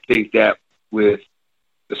 I think that with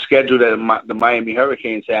the schedule that the Miami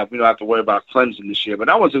Hurricanes have, we don't have to worry about Clemson this year. But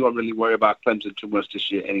I wasn't going to really worry about Clemson too much this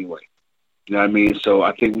year anyway. You know what I mean? So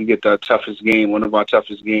I think we get the toughest game, one of our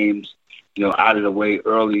toughest games, out of the way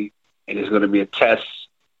early. And it's going to be a test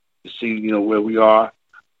to see, where we are.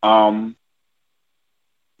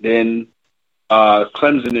 Then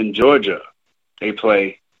Clemson and Georgia, they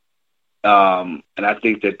play. And I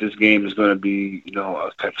think that this game is going to be,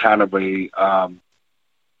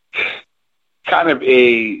 kind of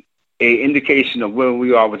a indication of where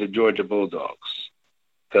we are with the Georgia Bulldogs.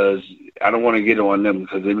 Because I don't want to get on them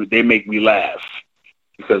because they make me laugh.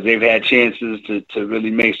 Because they've had chances to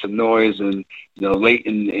really make some noise and, late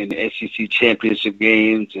in SEC championship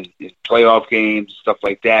games and playoff games and stuff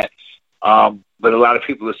like that. But a lot of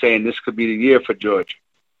people are saying this could be the year for Georgia.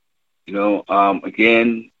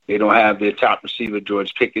 Again, they don't have their top receiver,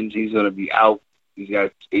 George Pickens. He's going to be out. He's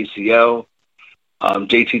got ACL.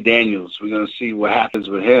 JT Daniels, we're going to see what happens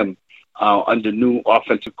with him under new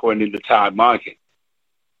offensive coordinator Todd Monken.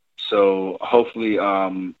 So hopefully,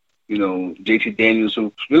 JT Daniels,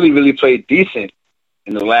 who really, really played decent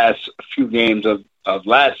in the last few games of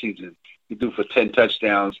last season, he threw for 10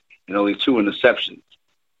 touchdowns and only 2 interceptions.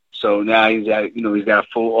 So now he's got a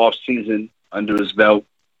full off season under his belt.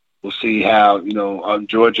 We'll see how,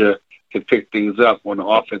 Georgia can pick things up on the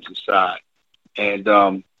offensive side.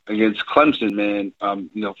 And against Clemson, man,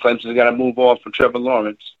 Clemson's got to move on from Trevor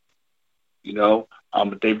Lawrence,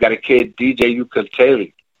 but they've got a kid, DJ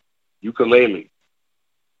Ukulele.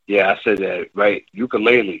 Yeah, I said that right.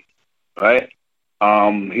 Ukulele, right?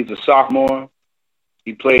 He's a sophomore.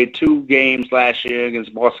 He played 2 games last year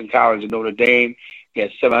against Boston College and Notre Dame. He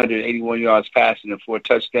had 781 yards passing and 4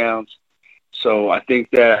 touchdowns. So I think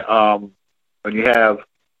that when you have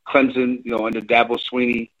Clemson, under Dabo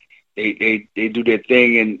Swinney, they do their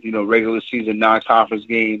thing in, regular season non-conference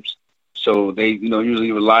games. So they,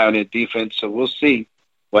 usually rely on their defense. So we'll see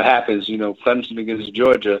what happens. Clemson against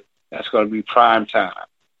Georgia, that's going to be prime time.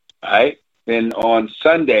 All right? Then on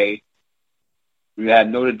Sunday, we had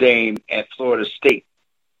Notre Dame at Florida State.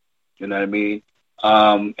 You know what I mean?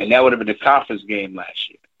 And that would have been the conference game last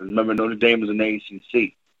year. Remember, Notre Dame was in the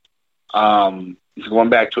ACC. It's going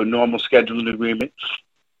back to a normal scheduling agreement.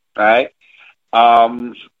 All right?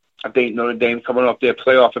 I think Notre Dame coming off their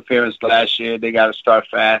playoff appearance last year, they got to start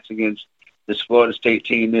fast against this Florida State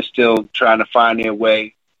team. They're still trying to find their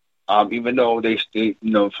way. Even though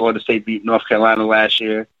Florida State beat North Carolina last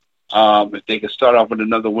year, if they could start off with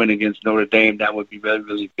another win against Notre Dame, that would be really,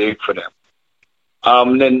 really big for them.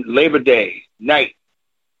 And then Labor Day night,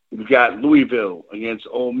 we've got Louisville against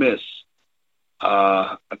Ole Miss.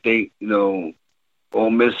 I think, Ole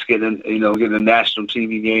Miss getting a national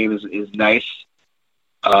TV game is nice.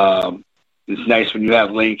 It's nice when you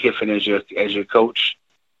have Lane Kiffin as your coach.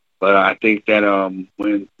 But I think that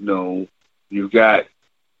when you've got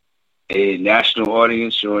a national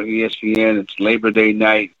audience, you're on ESPN, it's Labor Day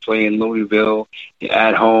night, playing Louisville, you're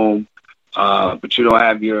at home, but you don't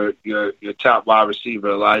have your top wide receiver,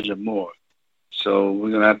 Elijah Moore. So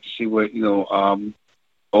we're gonna have to see what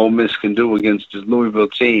Ole Miss can do against this Louisville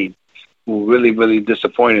team, who really, really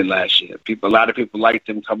disappointed last year. A lot of people liked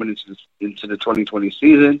them coming into the 2020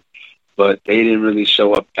 season, but they didn't really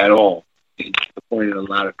show up at all. It disappointed a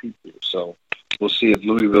lot of people. So we'll see if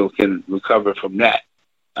Louisville can recover from that.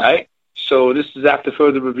 All right? So this is After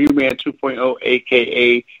Further Review, Man 2.0,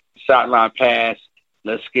 a.k.a. Sideline Pass.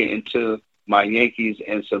 Let's get into my Yankees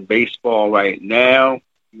and some baseball right now.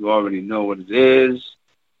 You already know what it is.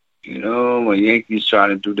 My Yankees trying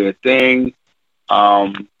to do their thing.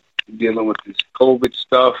 Dealing with this COVID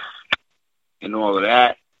stuff and all of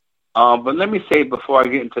that. But let me say before I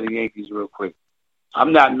get into the Yankees real quick,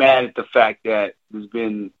 I'm not mad at the fact that there's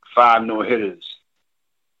been 5 no-hitters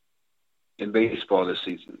in baseball this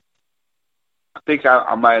season. I think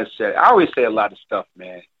I might have said, I always say a lot of stuff,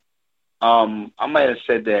 man. I might have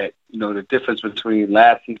said that, the difference between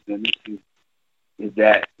last season and this season is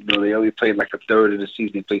that, they only played like a third of the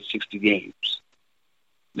season. They played 60 games.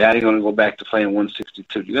 Now they're going to go back to playing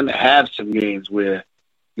 162. You're going to have some games where,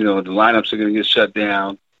 the lineups are going to get shut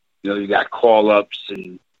down. You got call-ups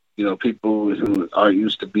and, people who are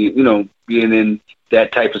used to being in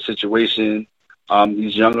that type of situation,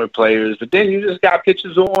 these younger players. But then you just got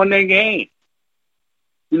pitchers who are on their game.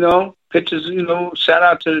 Pitchers, shout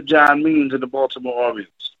out to John Means of the Baltimore Orioles.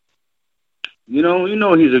 He's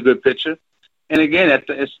a good pitcher. And again, at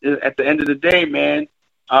the end of the day, man,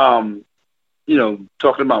 talking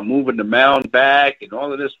about moving the mound back and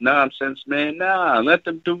all of this nonsense, man, nah, let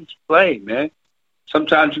them dudes play, man.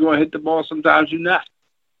 Sometimes you're going to hit the ball, sometimes you're not.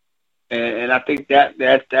 And I think that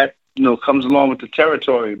comes along with the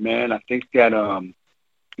territory, man. I think that,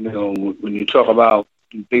 when you talk about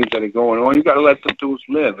things that are going on, you got to let the dudes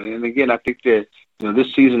live. And again, I think that,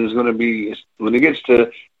 this season is going to be, when it gets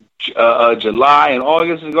to July and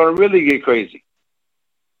August, it's going to really get crazy.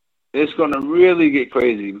 It's going to really get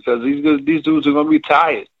crazy because these dudes are going to be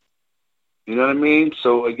tired. You know what I mean?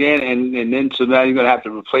 So again, and then so now you're going to have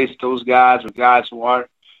to replace those guys with guys who aren't,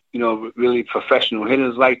 really professional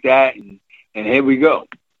hitters like that. And here we go.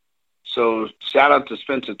 So shout out to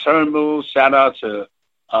Spencer Turnbull. Shout out to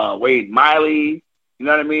Wade Miley. You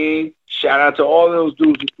know what I mean? Shout out to all those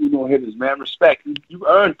dudes who hitters, man. Respect. You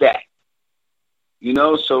earned that.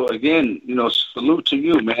 So again, salute to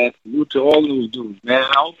you, man. Salute to all those dudes, man.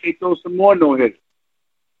 I hope they throw some more no-hitters.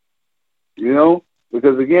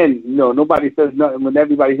 Because again, nobody says nothing when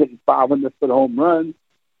everybody's hitting 500-foot home runs.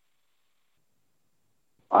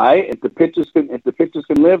 All right, if the pitchers can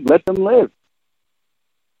live, let them live.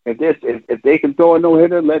 If they can throw a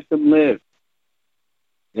no-hitter, let them live.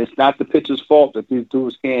 It's not the pitcher's fault that these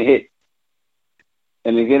dudes can't hit.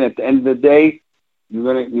 And again, at the end of the day, you're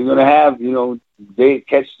gonna have, you're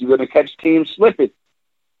gonna catch teams slipping.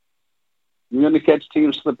 You're gonna catch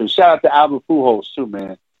teams slipping. Shout out to Albert Pujols too,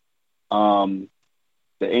 man.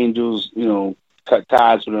 The Angels, cut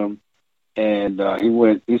ties with him, and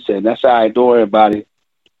he said, that's how I don't worry about it,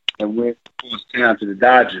 and went down to the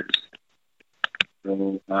Dodgers.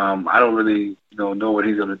 So I don't really know what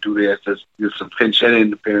he's going to do there. Just do some pinch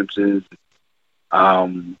hitting appearances. I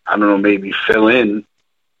don't know, maybe fill in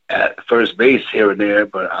at first base here and there,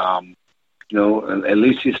 but at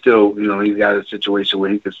least he's still, he's got a situation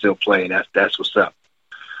where he can still play, and that's what's up.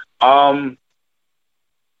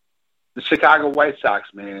 The Chicago White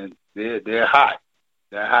Sox, man, they're hot.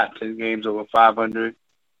 They're hot. 10 games over 500.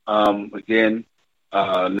 Again,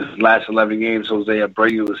 this last 11 games, Jose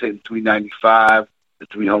Abreu was hitting 395, the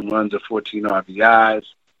 3 home runs and 14 RBIs.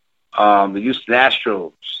 The Houston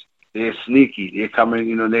Astros, they're sneaky. They're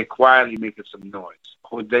coming, they're quietly making some noise.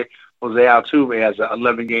 Jose Altuve has an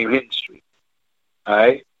 11-game hitting streak. All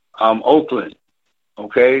right? Oakland,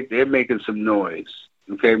 okay, they're making some noise.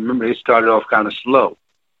 Okay, remember, they started off kind of slow.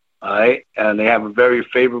 All right, and they have a very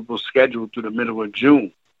favorable schedule through the middle of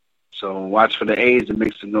June. So watch for the A's to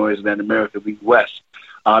make some noise in that American League West.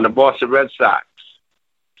 The Boston Red Sox,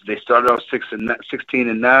 they started off 16-9.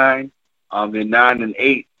 They're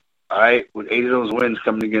 9-8. All right, with 8 of those wins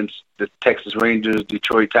coming against the Texas Rangers,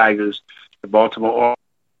 Detroit Tigers, the Baltimore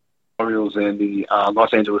Orioles, and the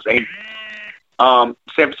Los Angeles Angels. San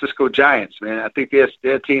Francisco Giants, man. I think they're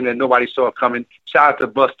a team that nobody saw coming. Shout out to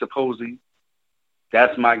Buster Posey.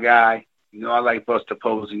 That's my guy. I like Buster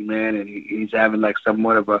Posey, man, and he's having like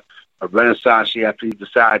somewhat of a renaissance here after he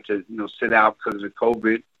decided to, sit out because of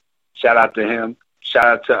COVID. Shout out to him. Shout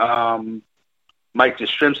out to Mike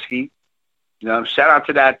Yastrzemski. Shout out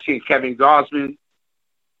to that team, Kevin Gausman.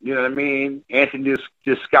 You know what I mean? Anthony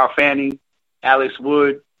Descalfani, Alex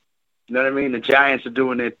Wood. You know what I mean? The Giants are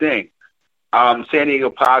doing their thing. San Diego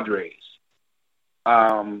Padres.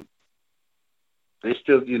 They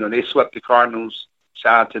still, they swept the Cardinals.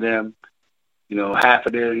 Shout out to them. Half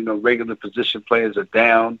of their, regular position players are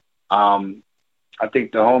down. I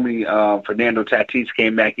think the homie Fernando Tatis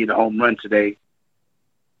came back, hit a home run today.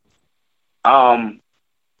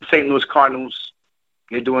 St. Louis Cardinals,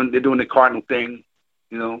 they're doing the Cardinal thing,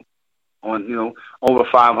 on over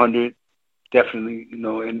 500, definitely, in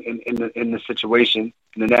the situation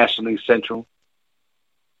in the National League Central.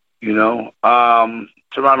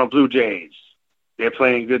 Toronto Blue Jays, they're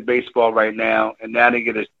playing good baseball right now, and now they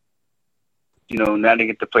get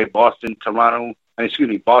to play Boston,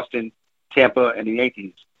 Tampa, and the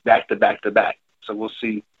Yankees back to back to back. So we'll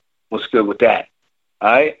see what's good with that.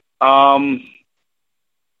 All right.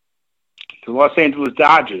 The Los Angeles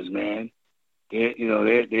Dodgers, man. They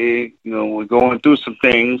we're going through some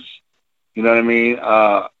things. You know what I mean?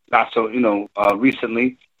 Not so,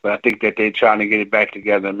 recently, but I think that they're trying to get it back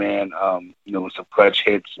together, man. With some clutch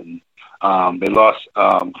hits and They lost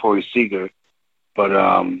Corey Seager,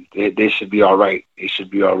 but they should be all right. They should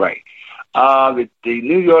be all right. The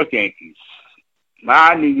New York Yankees,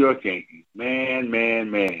 my New York Yankees, man.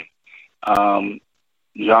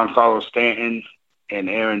 Giancarlo Stanton and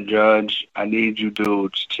Aaron Judge, I need you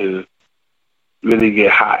dudes to really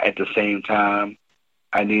get hot at the same time.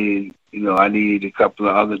 I need a couple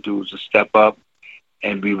of other dudes to step up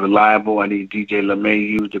and be reliable. I need DJ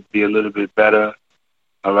LeMahieu to be a little bit better.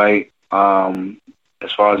 All right.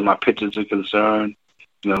 As far as my pitchers are concerned,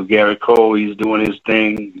 Garrett Cole, he's doing his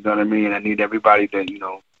thing. You know what I mean? I need everybody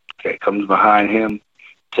that comes behind him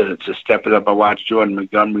to step it up. I watch Jordan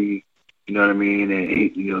Montgomery, you know what I mean, and he,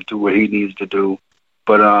 do what he needs to do.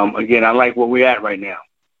 But again, I like where we're at right now.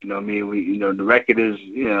 You know what I mean? The record is,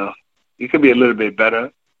 it could be a little bit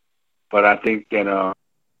better, but I think that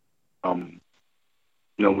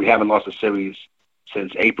we haven't lost a series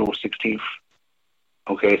since April 16th.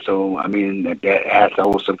 Okay, so I mean that has to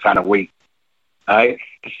hold some kind of weight. All right,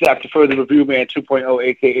 this is After Further Review, man. 2.0,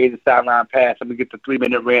 aka the Sideline Pass. I'm gonna get the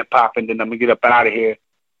 3-minute rant popping, then I'm gonna get up out of here.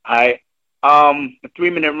 All right. The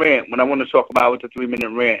 3-minute rant. What I want to talk about with the 3-minute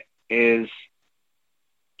rant is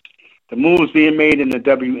the moves being made in the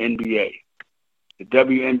WNBA. The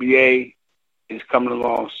WNBA is coming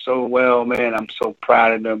along so well, man. I'm so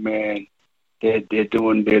proud of them, man. They're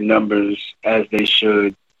doing their numbers as they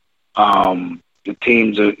should. The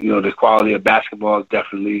teams are, the quality of basketball is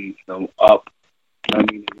definitely, up. I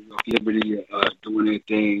mean, New York Liberty doing their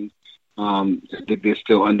thing. They're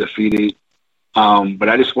still undefeated. But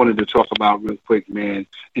I just wanted to talk about real quick, man.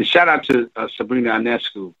 And shout out to Sabrina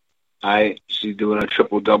Ionescu. She's doing a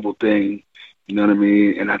triple-double thing. You know what I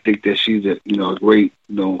mean? And I think that she's a great,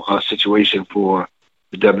 situation for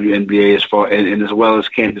the WNBA as well as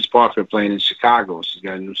Candace Parker playing in Chicago. She's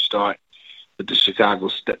got a new start with the Chicago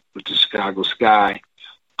Sky.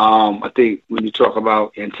 I think when you talk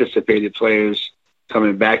about anticipated players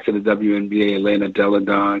coming back to the WNBA, Elena Delle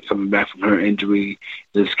Donne coming back from her injury,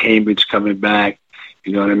 Liz Cambridge coming back,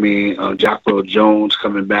 you know what I mean? Jacqueline Jones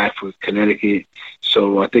coming back for Connecticut.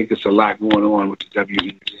 So I think there's a lot going on with the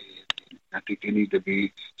WNBA. I think they need to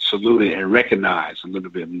be saluted and recognized a little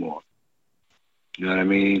bit more. You know what I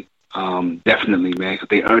mean? Definitely, man, because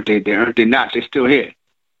they earned their notch. They're still here.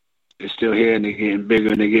 They're still here, and they're getting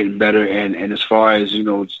bigger, and they're getting better. And as far as,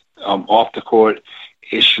 off the court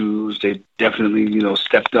issues, they definitely,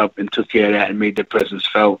 stepped up and took care of that and made their presence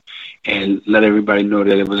felt and let everybody know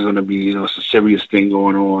that it was going to be, it's a serious thing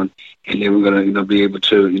going on, and they were going to, be able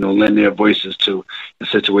to, lend their voices to the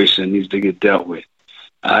situation that needs to get dealt with.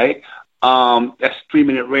 All right? That's a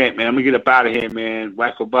 3-minute rant, man. I'm going to get up out of here, man.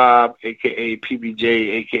 Wacko Bob, a.k.a. PBJ,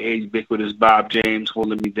 a.k.a. Ubiquitous Bob James,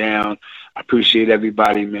 holding me down. I appreciate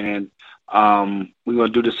everybody, man. We're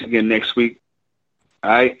going to do this again next week.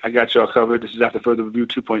 All right? I got y'all covered. This is After Further Review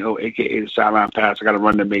 2.0, a.k.a. the Sideline Pass. I got a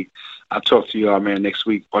run to make. I'll talk to y'all, man, next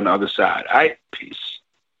week on the other side. All right? Peace.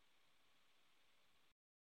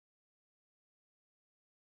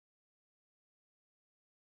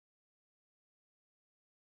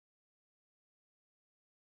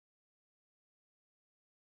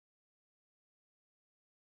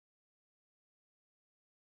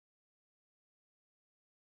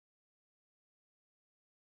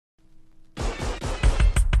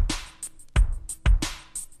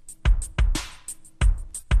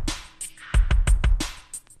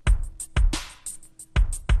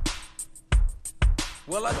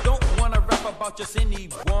 Well, I don't wanna rap about just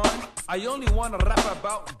anyone. I only wanna rap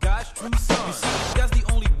about God's true son. You see, God's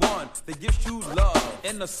the only one that gives true love,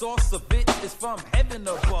 and the source of it is from heaven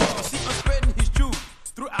above. You see, I'm spreading his truth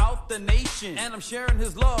throughout the nation, and I'm sharing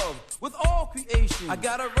his love with all creation. I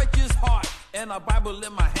got a righteous heart and a Bible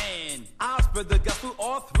in my hand. I'll spread the gospel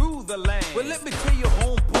all through the land. Well, let me tell you,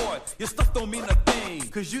 homeboy, your stuff don't mean a thing,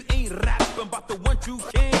 cause you ain't rapping about the one true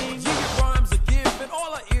king. You get rhymes are given,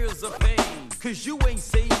 all our ears are pain, cause you ain't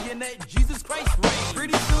saying that Jesus Christ reigns.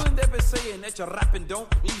 Pretty soon they'll be saying that your rapping don't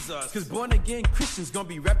please us, cause born again Christians gonna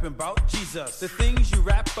be rapping about Jesus. The things you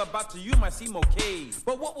rap about to you might seem okay,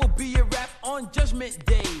 but what will be your rap on Judgment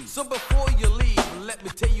Day? So before you leave, let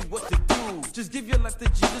me tell you what to do. Just give your life to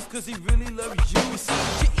Jesus, cause he really loves you. You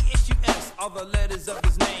see, J-E-S-U-S are the letters of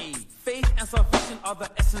his name. Faith and salvation are the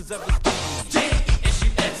essence of his name.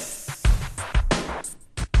 J-E-S-U-S.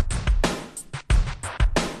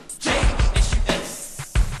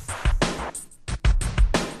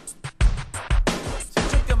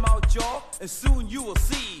 Y'all, and soon you will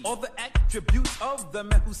see all the attributes of the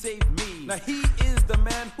man who saved me. Now he is the the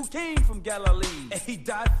man who came from Galilee. And he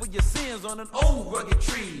died for your sins on an old rugged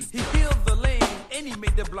tree. He healed the lame and he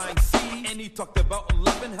made the blind see. And he talked about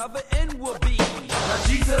loving how the end will be. Now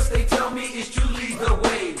Jesus, they tell me, is truly the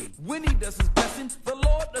way. When he does his blessing, the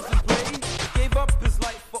Lord doesn't play. He gave up his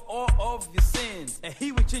life for all of your sins. And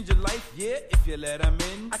he will change your life, yeah, if you let him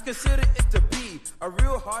in. I consider it to be a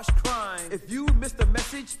real harsh crime if you miss the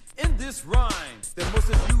message in this rhyme that most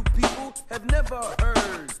of you people have never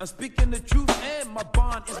heard. I'm speaking the truth and my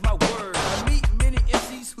bond is my word. I meet many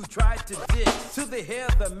MCs who try to diss till they hear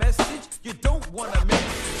the message you don't want to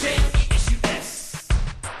miss. J-E-S-U-S.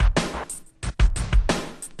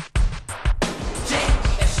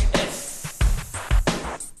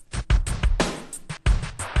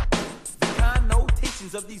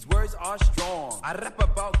 Of these words are strong. I rap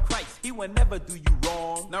about Christ, he will never do you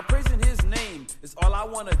wrong. Now praising his name is all I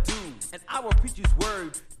wanna do, and I will preach his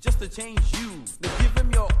word just to change you. Now give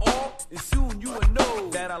him your all, and soon you will know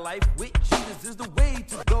that a life with Jesus is the way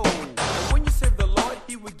to go. And when you serve the Lord,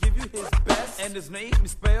 he will give you his best, and his name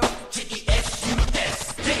is spelled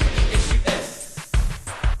J-E-S-U-S. J-E-S-U-S.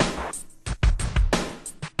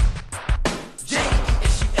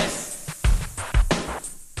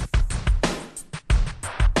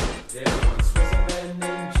 There once was a man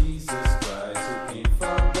named Jesus Christ who came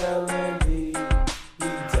from Galilee.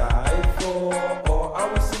 He died for all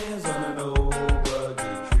our sins on an old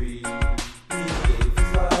rugged tree. He gave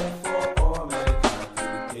his life for all mankind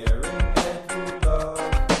through caring and through love,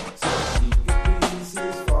 so he could please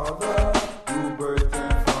his Father who birthed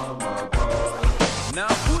him from above.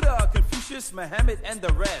 Now Buddha, Confucius, Muhammad, and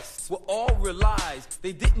the rest will all realize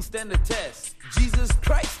they didn't stand the test. Jesus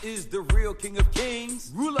Christ is the real King of Kings,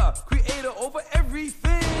 ruler, creator over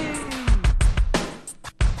everything.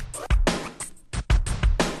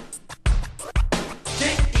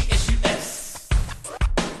 J-E-S-U-S.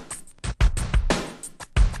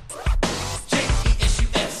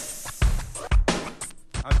 J-E-S-U-S.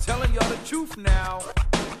 I'm telling y'all the truth now.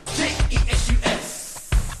 J-E-S-U-S.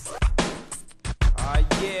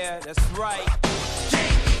 Yeah, that's right.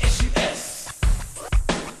 J-E-S-U-S.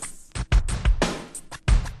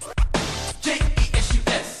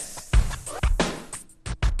 J-E-S-U-S.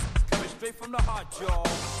 Coming straight from the heart, y'all.